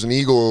me that there was an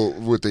eagle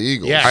with the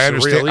Eagles. Yeah, I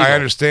it's a real understand. I eagle.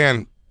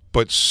 understand,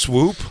 but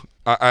swoop.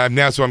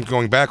 That's what I'm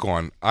going back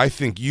on. I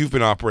think you've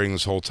been operating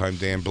this whole time,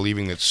 Dan,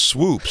 believing that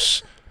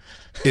swoops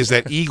is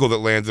that eagle that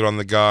landed on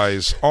the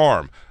guy's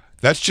arm.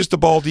 That's just a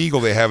bald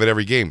eagle they have at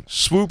every game.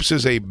 Swoops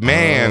is a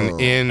man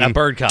in a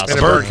bird costume.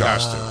 A bird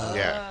costume.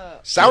 Yeah.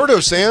 Sourdough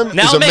Sam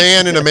Now is a makes-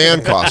 man in a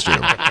man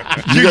costume.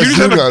 You just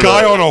have a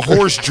guy on a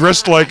horse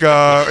dressed like in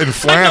I thought it was a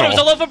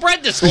flannel. loaf of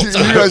bread this whole You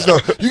time. guys know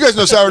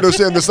Sourdough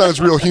Sam. That's not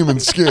his real human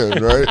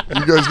skin, right?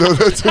 You guys know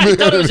that's a I man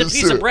thought it in was a a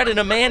piece of suit. bread in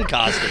a man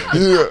costume.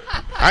 Yeah.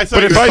 I thought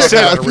But if you were I talking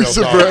said about a a real piece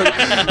of dog. bread,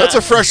 that's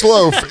a fresh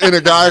loaf in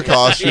a guy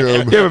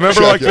costume. Yeah,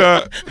 remember, like,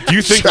 do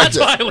you think That's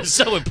why I was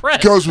so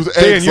impressed. Goes with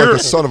Dan, eggs like you're- a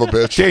son of a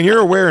bitch. Dan, you're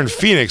aware in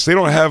Phoenix they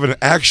don't have an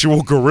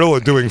actual gorilla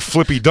doing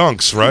flippy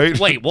dunks, right?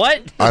 Wait,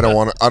 what? I don't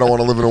want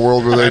to live in a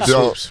world where they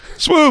don't.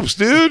 Swoops,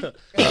 dude.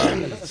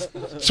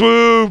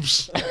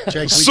 Swoops.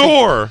 Jake,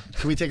 Soar.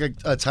 Can we take a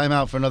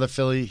timeout for another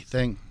Philly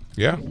thing?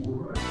 Yeah.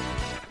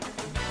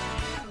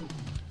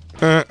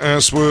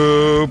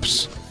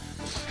 Swoops.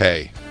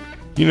 Hey,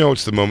 you know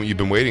it's the moment you've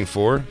been waiting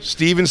for.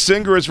 Steven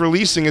Singer is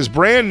releasing his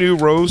brand new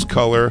rose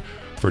color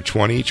for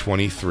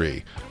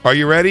 2023. Are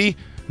you ready?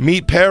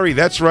 Meet Perry.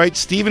 That's right.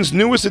 Steven's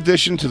newest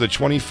addition to the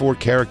 24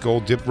 karat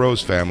gold dip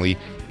rose family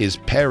is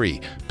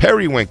Perry.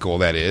 Periwinkle,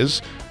 that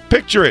is.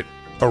 Picture it.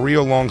 A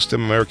real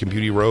long-stem American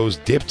Beauty rose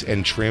dipped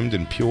and trimmed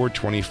in pure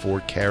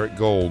 24 karat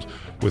gold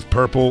with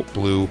purple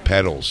blue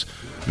petals.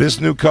 This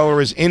new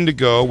color is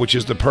indigo, which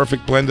is the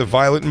perfect blend of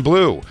violet and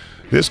blue.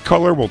 This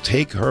color will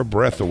take her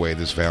breath away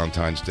this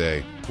Valentine's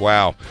Day.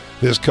 Wow,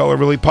 this color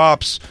really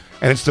pops,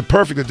 and it's the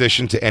perfect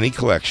addition to any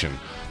collection.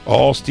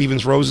 All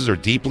Steven's roses are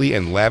deeply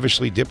and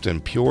lavishly dipped in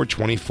pure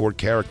 24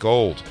 karat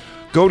gold.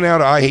 Go now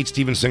to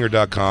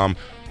IHateStevenSinger.com.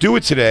 Do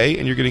it today,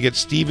 and you're going to get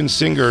Steven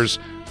Singer's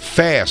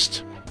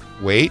fast.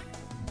 Wait.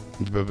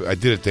 I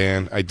did it,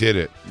 Dan. I did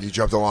it. You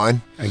jumped the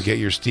line? And get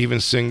your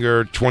Steven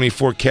Singer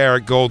 24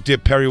 karat gold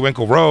dip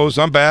periwinkle rose.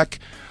 I'm back.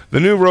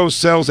 The new rose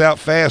sells out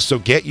fast, so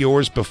get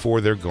yours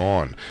before they're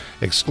gone.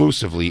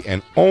 Exclusively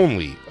and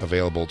only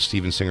available at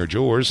Steven Singer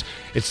Jewelers.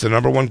 It's the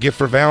 #1 gift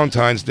for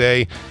Valentine's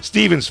Day.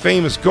 Steven's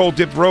famous gold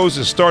dipped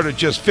roses start at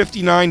just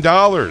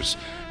 $59,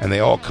 and they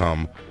all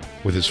come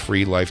with his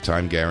free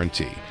lifetime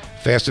guarantee.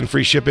 Fast and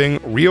free shipping,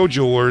 real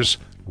jewelers,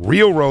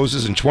 Real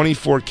roses and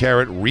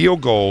 24-karat real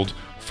gold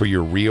for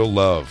your real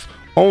love.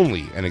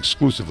 Only and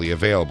exclusively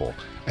available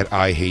at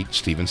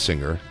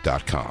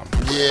IHateStevenSinger.com.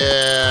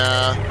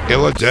 Yeah.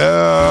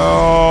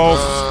 Philadelphia.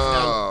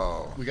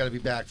 We got to be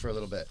back for a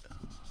little bit.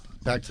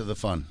 Back to the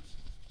fun.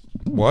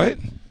 What?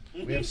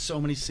 We have so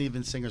many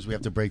Steven Singers, we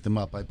have to break them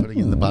up by putting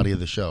in the body of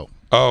the show.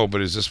 Oh,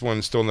 but is this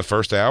one still in the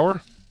first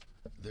hour?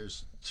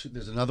 There's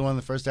another one in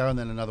the first hour and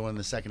then another one in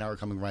the second hour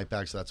coming right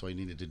back, so that's why you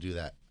needed to do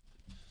that.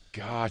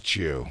 Got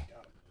you.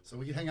 So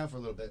we can hang out for a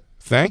little bit.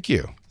 Thank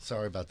you.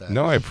 Sorry about that.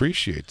 No, I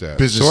appreciate that.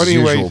 Business so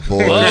anyway, as usual,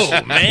 boys.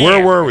 Whoa, man.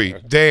 Where were we?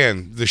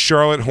 Dan, the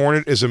Charlotte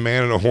Hornet is a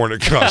man in a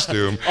hornet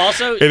costume.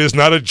 Also, it is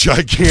not a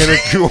gigantic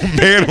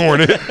man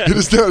hornet. It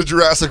is not a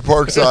Jurassic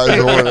Park size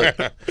hornet.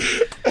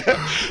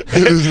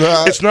 It is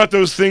not. It's not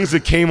those things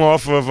that came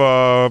off of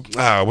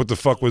what the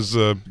fuck was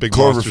Big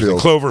Cloverfield.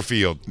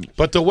 Cloverfield.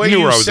 But the way you knew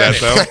you where I was said at,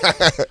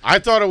 though. I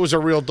thought it was a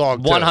real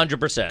dog.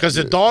 100%. Because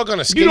the dog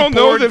on a skateboard. You don't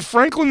know that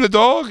Franklin the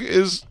dog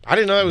is. I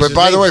didn't know that was. But his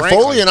by the name, way,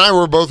 Franklin. Foley and I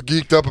were both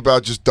geeked up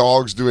about just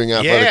dogs doing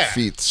athletic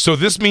feats. So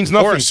this means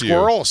nothing Or a to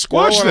squirrel. you. A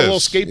squirrel Watch on a little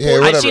this. skateboard. Yeah,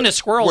 whatever. I've seen a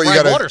squirrel What, you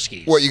ride got water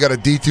skis. What, you got a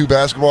D2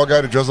 basketball guy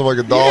to dress up like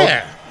a dog?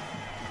 Yeah.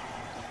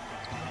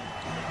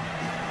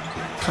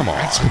 Come on.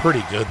 That's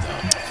pretty good, though.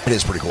 It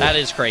is pretty cool. That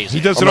is crazy.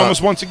 He does it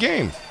almost once a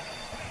game.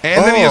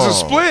 And then he has a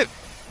split.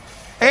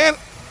 And,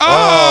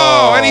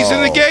 and he's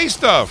in the gay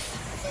stuff.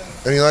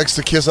 And he likes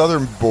to kiss other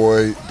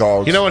boy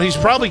dogs. You know what? He's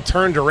probably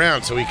turned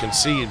around so he can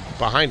see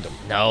behind him.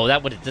 No,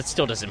 that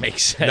still doesn't make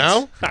sense.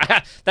 No?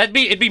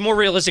 It'd be more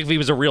realistic if he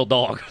was a real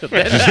dog.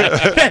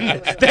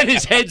 then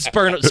his head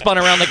spun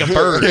around like a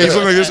bird. Yeah, he's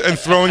looking like this and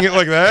throwing it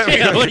like that.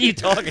 Yeah, what are you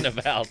talking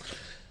about?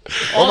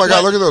 Oh my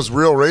God, look at those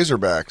real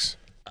Razorbacks.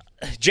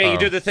 Jay, you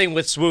do the thing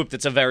with swoop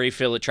that's a very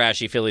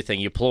trashy Philly thing.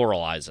 You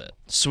pluralize it.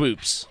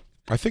 Swoops.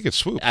 I think it's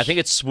swoops. I think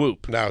it's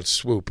swoop. No, it's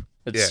swoop.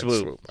 It's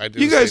swoop. I do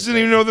You the guys same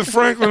didn't even know that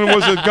Franklin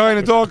was a guy in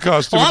a dog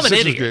costume. Oh, at I'm the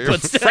an Sixers idiot. game.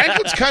 But still-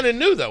 Franklin's kind of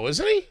new, though,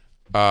 isn't he?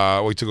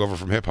 We took over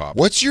from hip hop.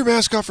 What's your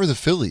mascot for the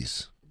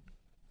Phillies?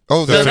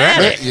 Oh, the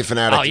Fanatic.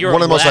 Fanatic. Oh, you're-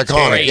 One of the most that's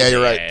iconic. crazy. Yeah,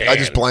 you're right. Yeah. I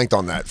just blanked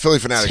on that. Philly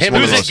Fanatics. Him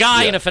one of Who's the a most-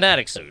 guy yeah. in a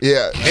fanatic suit?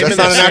 Yeah, Him that's and not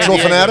the an actual San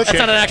Diego fanatic. That's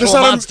not an actual That's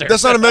not monster.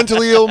 That's not a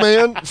mentally ill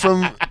man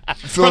from From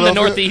Philadelphia. the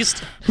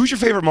Northeast. Who's your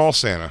favorite mall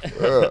Santa?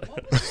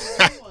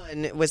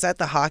 And was that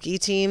the hockey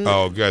team?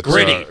 Oh, good.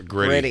 Gritty.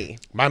 Gritty.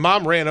 My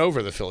mom ran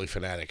over the Philly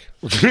Fanatic.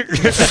 She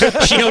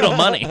owed him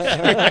money.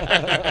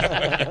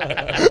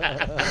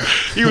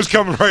 He was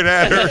coming right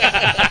at her.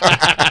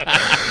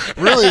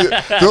 Really,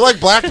 they're like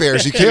black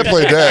bears. You can't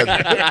play dead.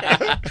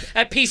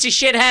 That piece of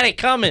shit had it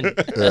coming.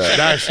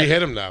 No, she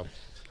hit him, though.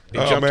 He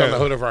jumped man. on the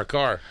hood of our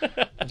car.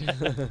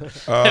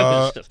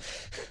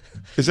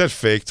 Is that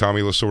fake?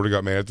 Tommy Lasorda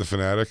got mad at the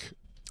Fanatic?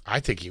 I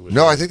think he was.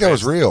 No, I think that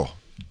was real.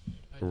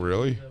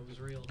 Really?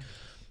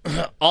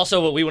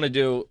 Also, what we want to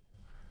do,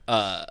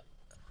 I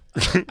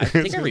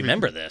think I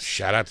remember this.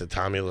 Shout out to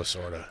Tommy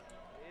Lasorda.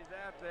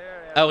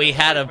 Oh, he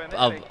had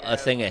a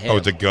thing of him. Oh,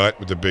 with the gut,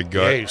 with the big Yeah,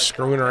 gut. he's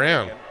screwing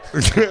around.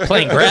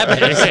 Playing grab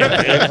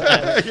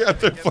ass. Yeah,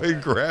 they're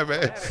playing grab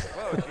ass.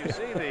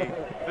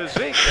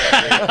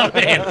 Oh,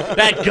 man,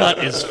 that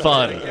gut is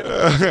funny.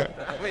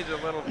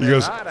 He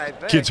goes,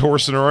 kids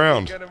horsing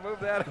around. Dude,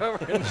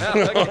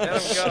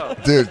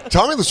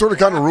 Tommy Lasorda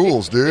kind of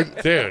rules, dude.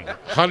 Dude,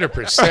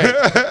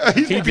 100%.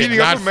 He's He did beating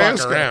not up a fuck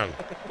mascot. around.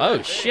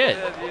 Oh, shit.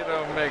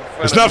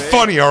 It's not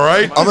funny, all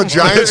right? I'm a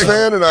Giants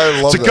fan, and I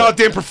love It's a that.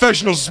 goddamn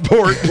professional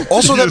sport.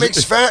 Also, that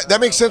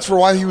makes sense for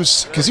why he was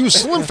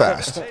slim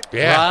fast.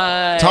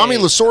 Yeah. Right. Tommy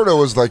Lasorda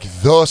was like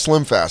the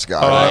slim fast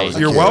guy. when I was a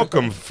You're kid.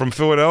 welcome from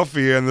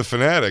Philadelphia and the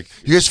Fanatic.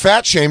 You guys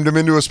fat shamed him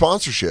into a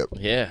sponsorship.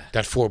 Yeah.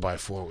 That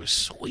 4x4 was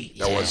sweet.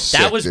 That was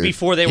That sick, was dude.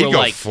 before they He were go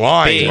like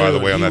flying, big. by the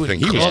way, on He that would thing.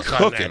 He was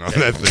cook on cooking that on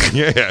that thing.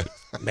 Yeah.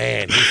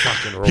 Man, he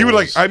fucking rules.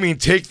 He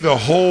would take the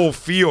whole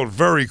field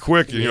very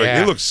quick, and you're like,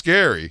 Yeah. it looks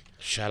scary.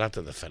 Shout out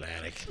to the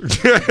Fanatic.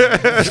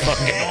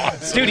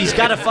 Dude, he's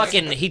got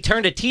he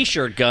turned a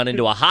T-shirt gun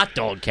into a hot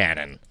dog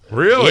cannon.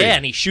 Really? Yeah,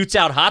 and he shoots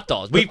out hot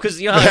dogs. Because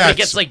you know how it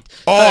gets like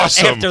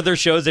awesome. after their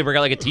shows they bring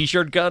out like a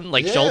T-shirt gun,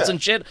 like Schultz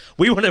and shit.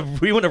 We want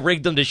to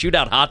rig them to shoot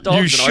out hot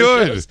dogs. You in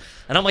our should. shows.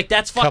 And I'm like,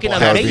 that's fucking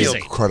That would be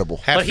amazing.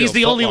 incredible. But he's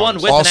the only one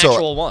with an Also,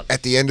 actual one.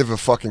 at the end of a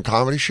fucking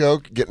comedy show,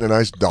 getting a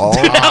nice dog.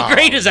 How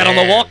great is that on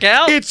the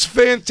walkout? It's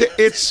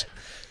fantastic.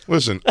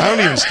 Listen, I don't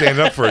even stand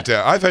up for it.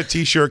 I've had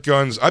T-shirt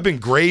guns. I've been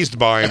grazed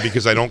by them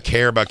because I don't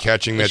care about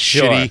catching that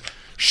Sure. shitty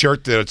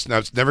shirt it's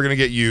never going to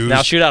get used.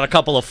 Now shoot out a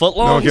couple of footlongs.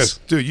 No, guess,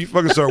 dude, you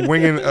fucking start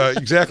winging.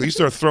 Exactly, you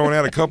start throwing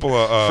out a couple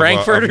of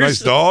Frankfurters? nice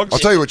dogs. I'll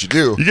tell you what you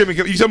do.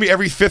 You tell me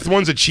every fifth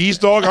one's a cheese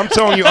dog. I'm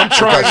telling you, I'm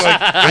trying.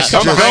 I'm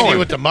Come behind going you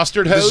with the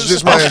mustard hose. This is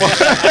just my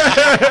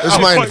this is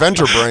my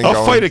inventor brain I'll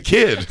going. fight a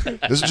kid.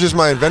 This is just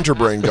my inventor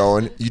brain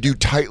going. You do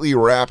tightly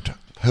wrapped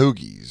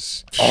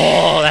hoagies,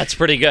 Oh, that's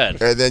pretty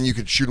good. and then you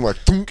could shoot them like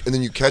thunk, and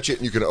then you catch it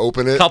and you can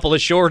open it. Couple of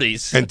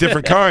shorties. And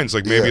different kinds,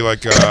 like maybe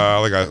Yeah.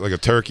 like a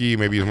turkey,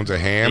 maybe one's a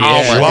ham.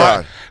 Oh, my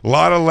God. A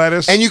lot of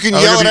lettuce. And you can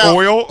yell it out.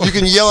 Oil. You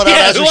can yell it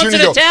out as who you're wants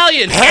shooting. an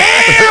Italian?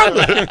 Ham!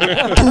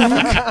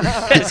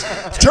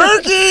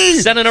 Turkey!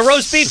 Sending a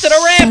roast beef to the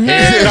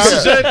Raptors.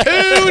 Comes a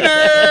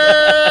tuner.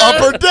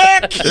 Upper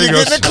deck! You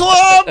get the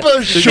club!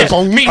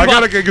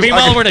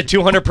 Meanwhile, we're in a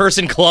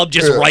 200-person club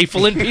just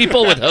rifling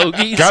people with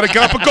hoagies. Got a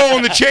cup of gold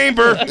in the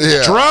chamber.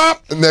 Yeah.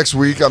 Drop. Next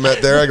week, I'm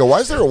at there. I go,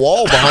 why is there a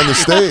wall behind the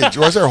stage?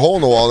 Why is there a hole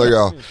in the wall? They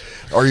go,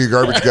 Are You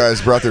Garbage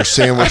guys brought their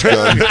sandwich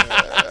gun.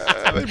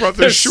 They brought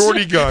their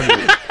shorty gun.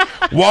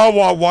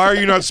 Wawa, why are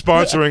you not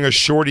sponsoring a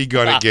shorty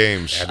gun at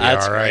games?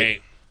 That's all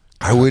right.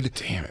 I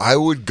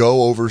would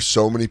go over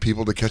so many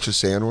people to catch a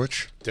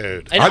sandwich.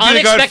 Dude.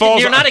 And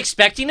you're not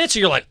expecting it, so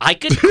you're like, I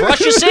could crush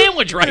a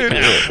sandwich right now.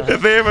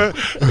 If they have a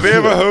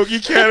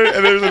hoagie cannon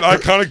and there's an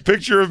iconic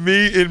picture of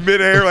me in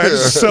midair, I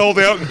just sold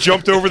out and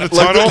jumped over the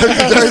tunnel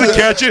just to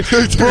catch it.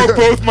 Broke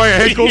both my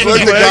ankles.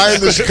 Like and the legs. guy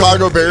in the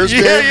Chicago Bears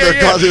game.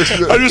 Yeah.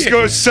 I just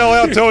go sell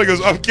out until he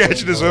goes, I'm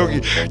catching this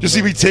hoagie. Just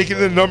see me taking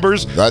the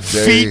numbers. That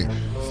day, feet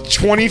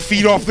 20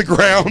 feet off the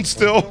ground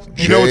still.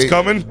 You know what's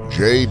coming?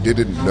 Jay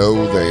didn't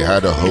know they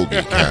had a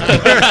hoagie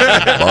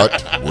cannon.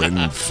 But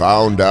when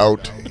found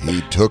out,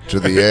 he took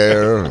to the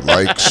air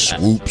like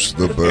Swoops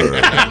the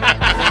bird.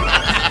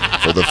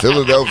 For the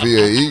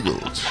Philadelphia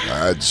Eagles,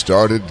 I had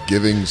started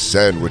giving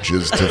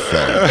sandwiches to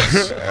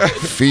fans,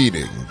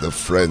 feeding the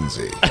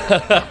frenzy.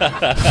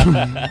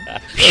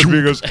 He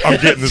goes,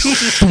 I'm getting this.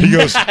 He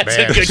goes,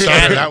 Man,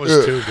 sorry, that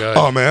was too good.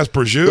 Oh, man, that's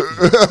prosciutto.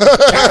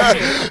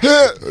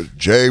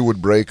 Jay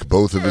would break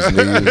both of his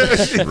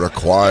knees,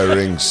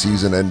 requiring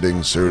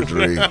season-ending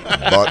surgery.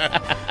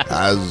 But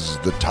as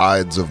the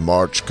tides of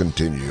March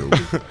continue...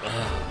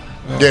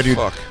 Yeah, dude,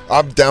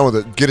 I'm down with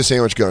it. Get a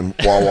sandwich gun,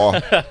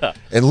 Wawa,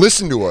 and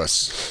listen to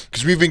us,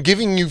 because we've been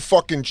giving you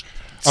fucking stuff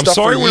I'm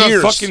sorry for we're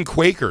years. not fucking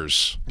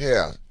Quakers.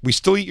 Yeah. We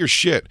still eat your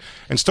shit.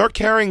 And start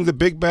carrying the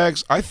big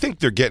bags. I think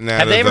they're getting out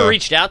Have of they ever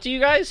reached out to you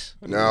guys?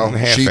 No,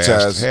 Sheets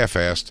has.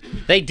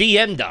 Half-assed. They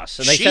DM'd us,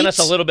 and they sent us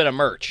a little bit of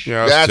merch.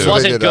 Yeah, it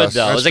wasn't good,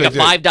 though. It was like a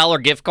 $5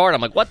 $5 gift card.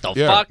 I'm like, what the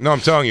fuck? No, I'm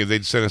telling you,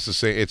 they'd send us to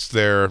say it's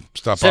their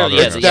stop Their- bothering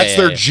yeah, us. That's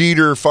their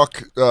Jeter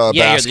fuck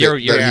basket. Your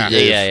that he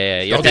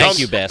gave. Your thank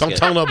you basket. Don't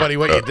tell nobody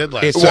what you did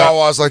last It's night.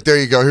 Wawa's like, there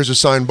you go. Here's a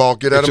signed ball.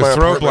 Get out It's of my a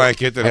throw apartment.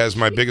 blanket that has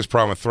my biggest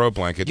problem with throw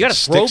blanket. You got a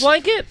throw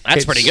blanket?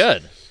 That's pretty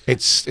good.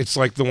 It's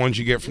like the ones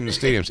you get from the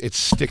stadiums. It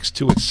sticks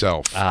to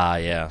itself. Ah,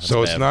 yeah.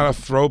 So it's not a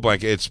throw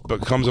blanket.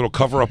 It'll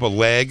cover up a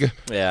leg.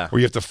 Yeah. Where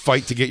you have to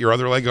fight to get your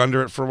other leg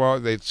under it for a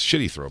while. It's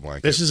shitty throw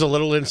blanket. This is a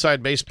little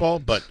inside baseball,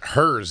 but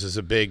hers is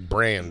a big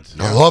brand.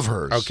 I love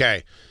hers.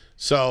 Okay.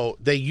 So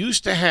they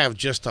used to have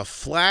just a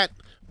flat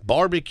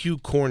barbecue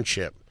corn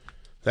chip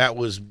that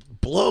was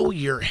blow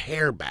your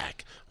hair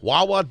back.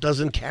 Wawa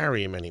doesn't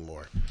carry them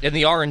anymore. In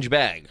the orange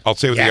bag. I'll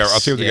tell you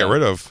what they got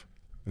rid of.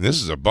 And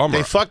this is a bummer.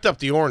 They fucked up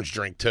the orange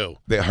drink, too.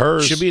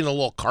 Hers should be in a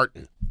little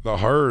carton. The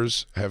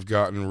hers have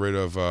gotten rid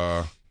of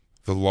the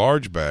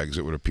large bags,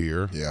 it would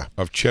appear,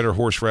 of cheddar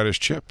horseradish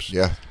chips.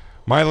 Yeah.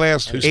 My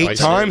last 8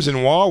 times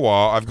in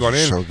Wawa, I've gone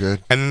in. So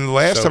good. And then the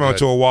last time I went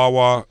to a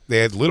Wawa, they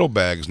had little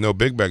bags, no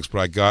big bags, but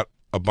I got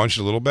a bunch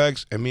of little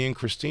bags, and me and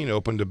Christine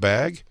opened a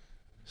bag,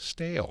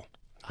 stale.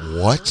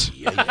 What?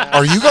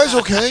 Are you guys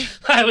okay?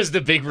 That was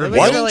the big reveal.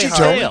 Why didn't you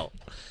tell me?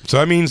 So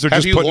that means they're Have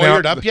just you putting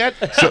lawyered out. up yet?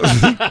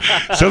 Sounds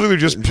like they're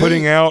just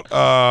putting out.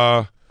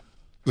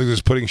 They're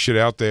just putting shit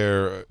out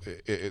there,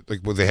 like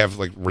what they have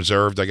like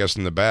reserved, I guess,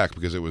 in the back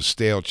because it was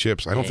stale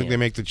chips. I don't think they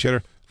make the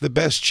cheddar the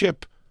best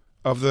chip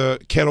of the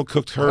kettle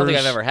cooked hers. I don't think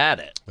I've ever had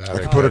it. I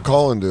can put a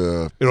call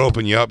into. It'll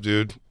open you up,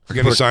 dude. You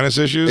got any sinus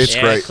issues? It's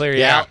great. Clear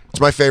you out. It's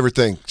my favorite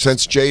thing.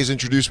 Since Jay's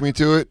introduced me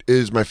to it,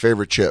 is my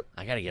favorite chip.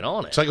 I got to get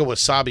on it. It's like a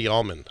wasabi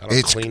almond.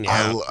 That'll clean you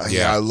out.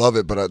 I love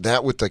it, but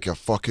that with like a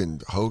fucking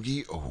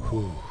hoagie.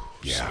 Oh,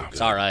 yeah,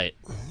 it's all right.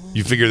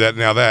 You figure that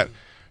now that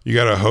you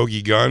got a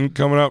hoagie gun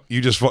coming up,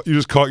 you just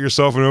caught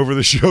yourself an over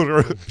the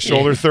shoulder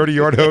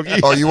 30-yard hoagie.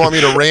 Oh, you want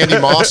me to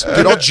Randy Moss?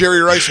 Dude, I'll Jerry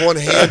Rice one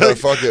hand.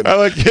 I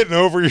like getting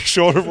over your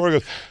shoulder for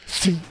it.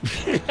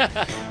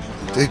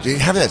 Dude,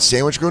 having that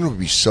sandwich going would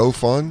be so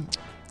fun.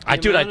 I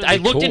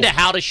looked into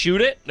how to shoot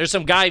it. There's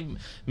some guy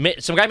made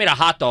a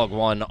hot dog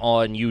one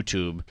on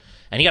YouTube,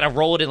 and you got to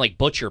roll it in like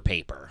butcher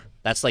paper.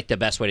 That's like the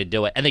best way to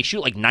do it. And they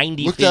shoot like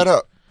 90 feet. Look that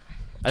up.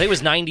 I think it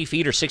was 90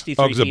 feet or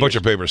 63 Oh, because the feet. butcher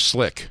paper's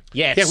slick.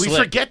 Yeah, we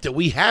slick. forget that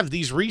we have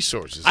these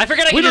resources. I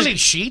forget we don't need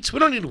sheets. We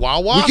don't need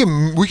Wawa.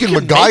 We can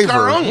make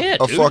our own. MacGyver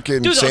a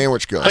fucking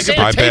sandwich gun. Like a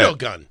potato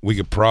gun. We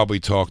could probably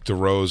talk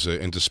DeRosa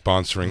into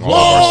sponsoring all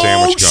of our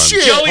sandwich guns.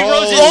 Shit. Joey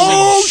Rosen.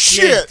 Oh,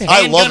 shit.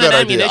 I love that idea.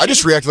 Ammunition. I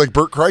just reacted like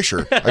Bert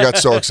Kreischer. I got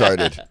so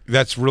excited.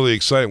 That's really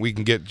exciting. We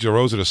can get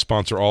DeRosa to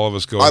sponsor all of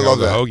us going I love on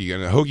the that. hoagie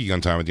and a hoagie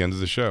gun time at the end of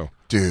the show.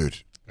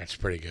 Dude. That's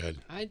pretty good.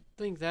 I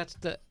think that's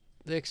the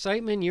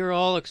excitement you're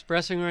all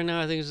expressing right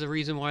now. I think is the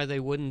reason why they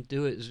wouldn't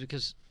do it is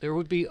because there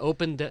would be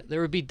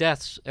there would be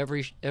deaths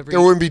every. There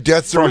wouldn't be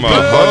deaths from there a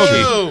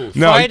would be hoagie.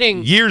 No,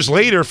 Fighting. years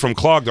later from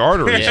clogged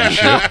arteries and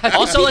shit.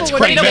 Also, let's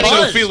create a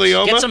buzz.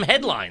 Get some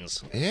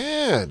headlines.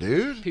 Yeah,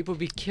 dude. People would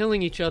be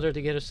killing each other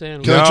to get a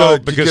sandwich. Kill each No, other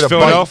to because get a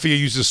Philadelphia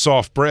uses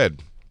soft bread.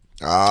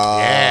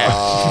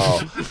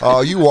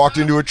 Oh, you walked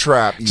into a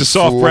trap. It's a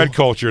soft bread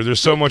culture. There's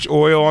so much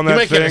oil on You that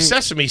might thing. get a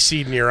sesame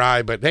seed in your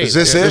eye, but hey, Is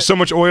this it? There's so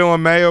much oil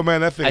on mayo,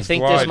 man. That thing's I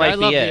think flying. this might I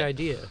love be the it.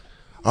 idea.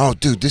 Oh,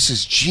 dude, this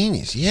is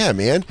genius. Yeah,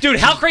 man. Dude,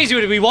 how crazy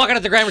would it be walking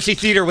at the Gramercy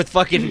Theater with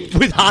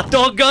hot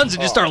dog guns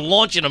and just start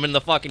launching them in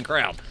the fucking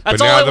crowd? That's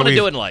But all now I that want to we've-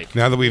 do in life.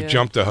 Now that we've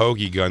jumped a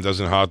hoagie gun,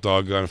 doesn't hot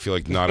dog gun feel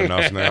like not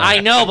enough now?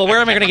 I know, but where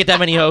am I going to get that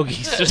many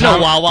hoagies? There's no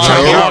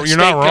Wawa. You're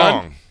not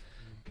wrong.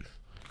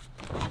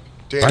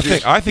 Damn,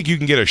 I think you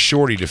can get a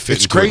shorty to fit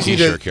It's into a crazy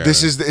t-shirt that cannon.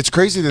 it's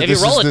crazy that If you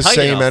this roll is it the tight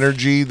same enough.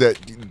 energy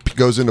that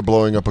goes into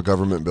blowing up a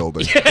government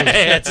building.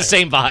 Yeah, it's the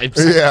same vibes.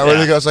 Yeah, where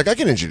the guy's like, I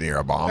can engineer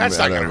a bomb. That's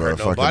not out gonna of hurt a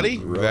fucking-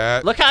 nobody.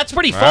 That, Look how it's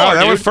pretty wow, far,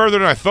 that dude. went further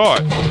than I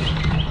thought.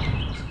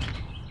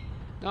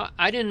 No,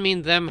 I didn't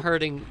mean them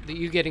hurting,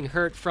 you getting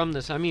hurt from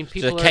this. I mean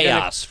people are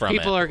chaos gonna, from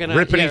people it. are going to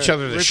Ripping each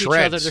other to rip shreds.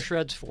 each other to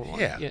shreds for one.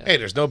 Yeah. Hey,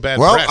 there's no bad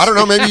Well, press. I don't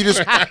know. Maybe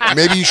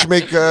you should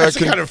make. That's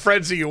the kind of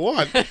frenzy you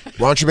want. Why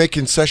don't you make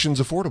concessions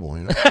affordable?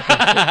 You know,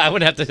 I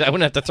wouldn't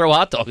have to throw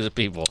hot dogs at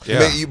people. Yeah.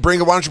 Why don't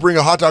you bring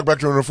a hot dog back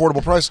to an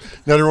affordable price?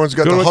 Now everyone's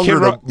got Go the to a Kid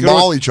hunger Rock- to go to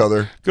maul a- each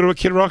other. Go to a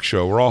Kid Rock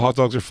show where all hot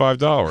dogs are $5.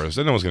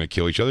 Then no one's going to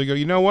kill each other. You go,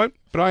 you know what?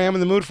 But I am in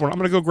the mood for it. I'm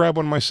going to go grab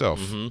one myself.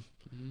 Mm-hmm.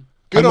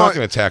 I'm not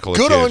going to tackle a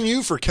Good kid. on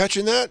you for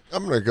catching that.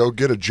 I'm going to go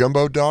get a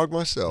jumbo dog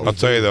myself. I'll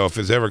tell you though, if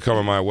it's ever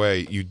coming my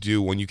way, you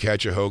do when you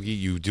catch a hoagie,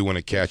 you do want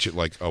to catch it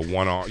like a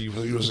one-arm. You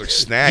just like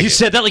snag You it.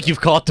 said that like you've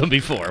caught them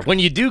before. When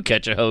you do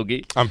catch a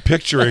hoagie. I'm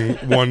picturing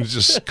one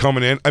just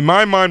coming in. In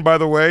my mind, by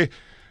the way,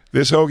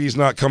 this hoagie's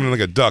not coming in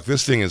like a duck.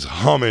 This thing is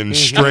humming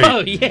straight. Oh,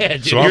 yeah,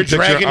 dude. So You're I'm picturing-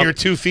 dragging I'm- your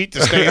 2 feet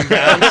to stay in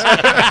bounds.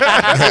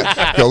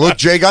 Yo, look,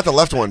 Jay got the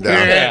left one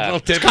down. Yeah.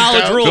 Little It's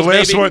college down. rules,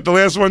 baby. The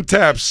last one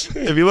taps.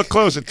 If you look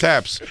close, it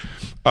taps.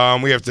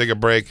 We have to take a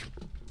break.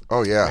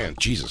 Oh, yeah. Man,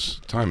 Jesus,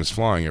 time is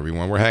flying,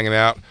 everyone. We're hanging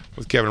out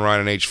with Kevin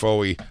Ryan and H.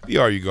 Foley, the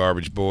Are You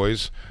Garbage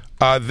Boys.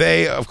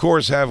 They, of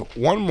course, have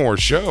one more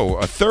show,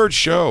 a third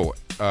show,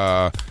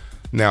 now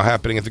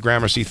happening at the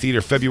Gramercy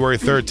Theater, February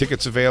 3rd.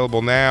 Tickets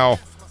available now.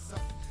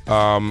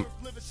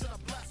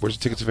 Where's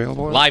the tickets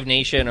available at? Live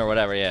Nation or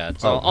whatever, yeah.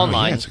 It's all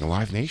online. Yeah, it's like a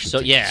Live Nation. So,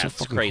 ticket. yeah, so it's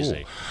fucking crazy.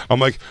 Cool. I'm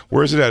like,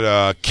 where's it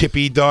at?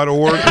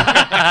 Kippy.org?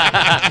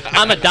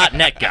 I'm a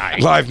 .net guy.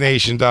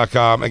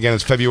 LiveNation.com. Again,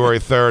 it's February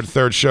 3rd.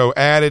 Third show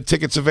added.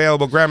 Tickets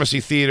available. Gramercy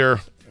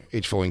Theater.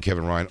 H. Foley and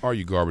Kevin Ryan. Are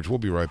You Garbage? We'll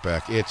be right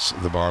back. It's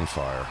The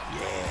Bonfire.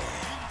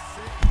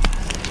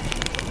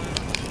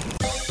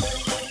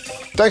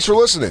 Thanks for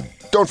listening.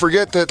 Don't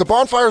forget that The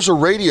Bonfire's a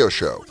radio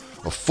show,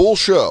 a full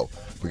show.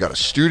 We got a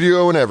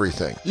studio and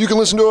everything. You can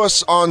listen to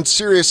us on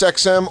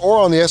SiriusXM or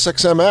on the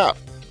SXM app.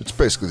 It's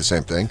basically the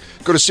same thing.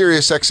 Go to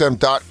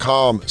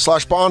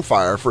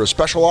SiriusXM.com/bonfire for a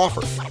special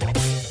offer.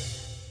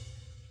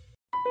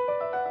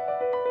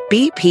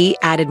 BP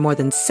added more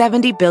than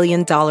 $70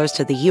 billion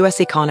to the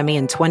U.S. economy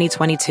in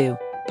 2022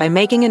 by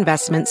making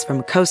investments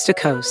from coast to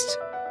coast.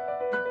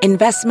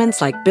 Investments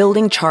like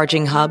building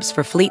charging hubs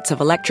for fleets of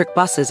electric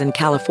buses in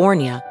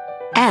California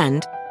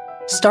and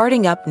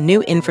starting up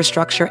new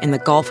infrastructure in the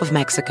Gulf of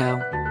Mexico.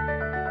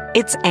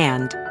 It's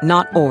and,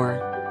 not or.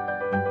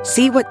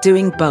 See what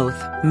doing both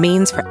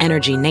means for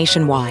energy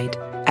nationwide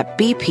at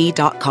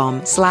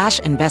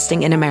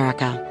bp.com/investing in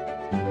America.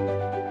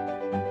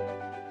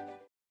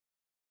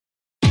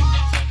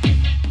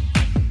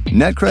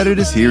 NetCredit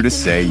is here to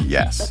say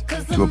yes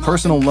to a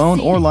personal loan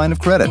or line of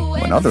credit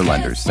when other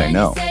lenders say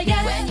no.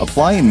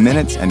 Apply in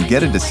minutes and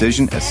get a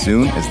decision as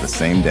soon as the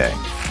same day.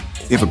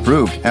 If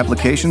approved,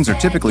 applications are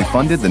typically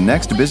funded the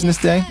next business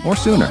day or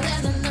sooner.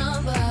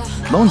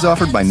 Loans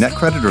offered by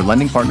NetCredit or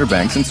lending partner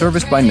banks and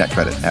serviced by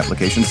NetCredit.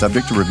 Application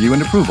subject to review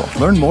and approval.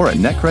 Learn more at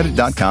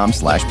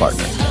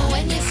netcredit.com/partner.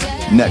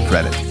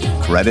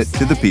 NetCredit. Credit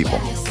to the people.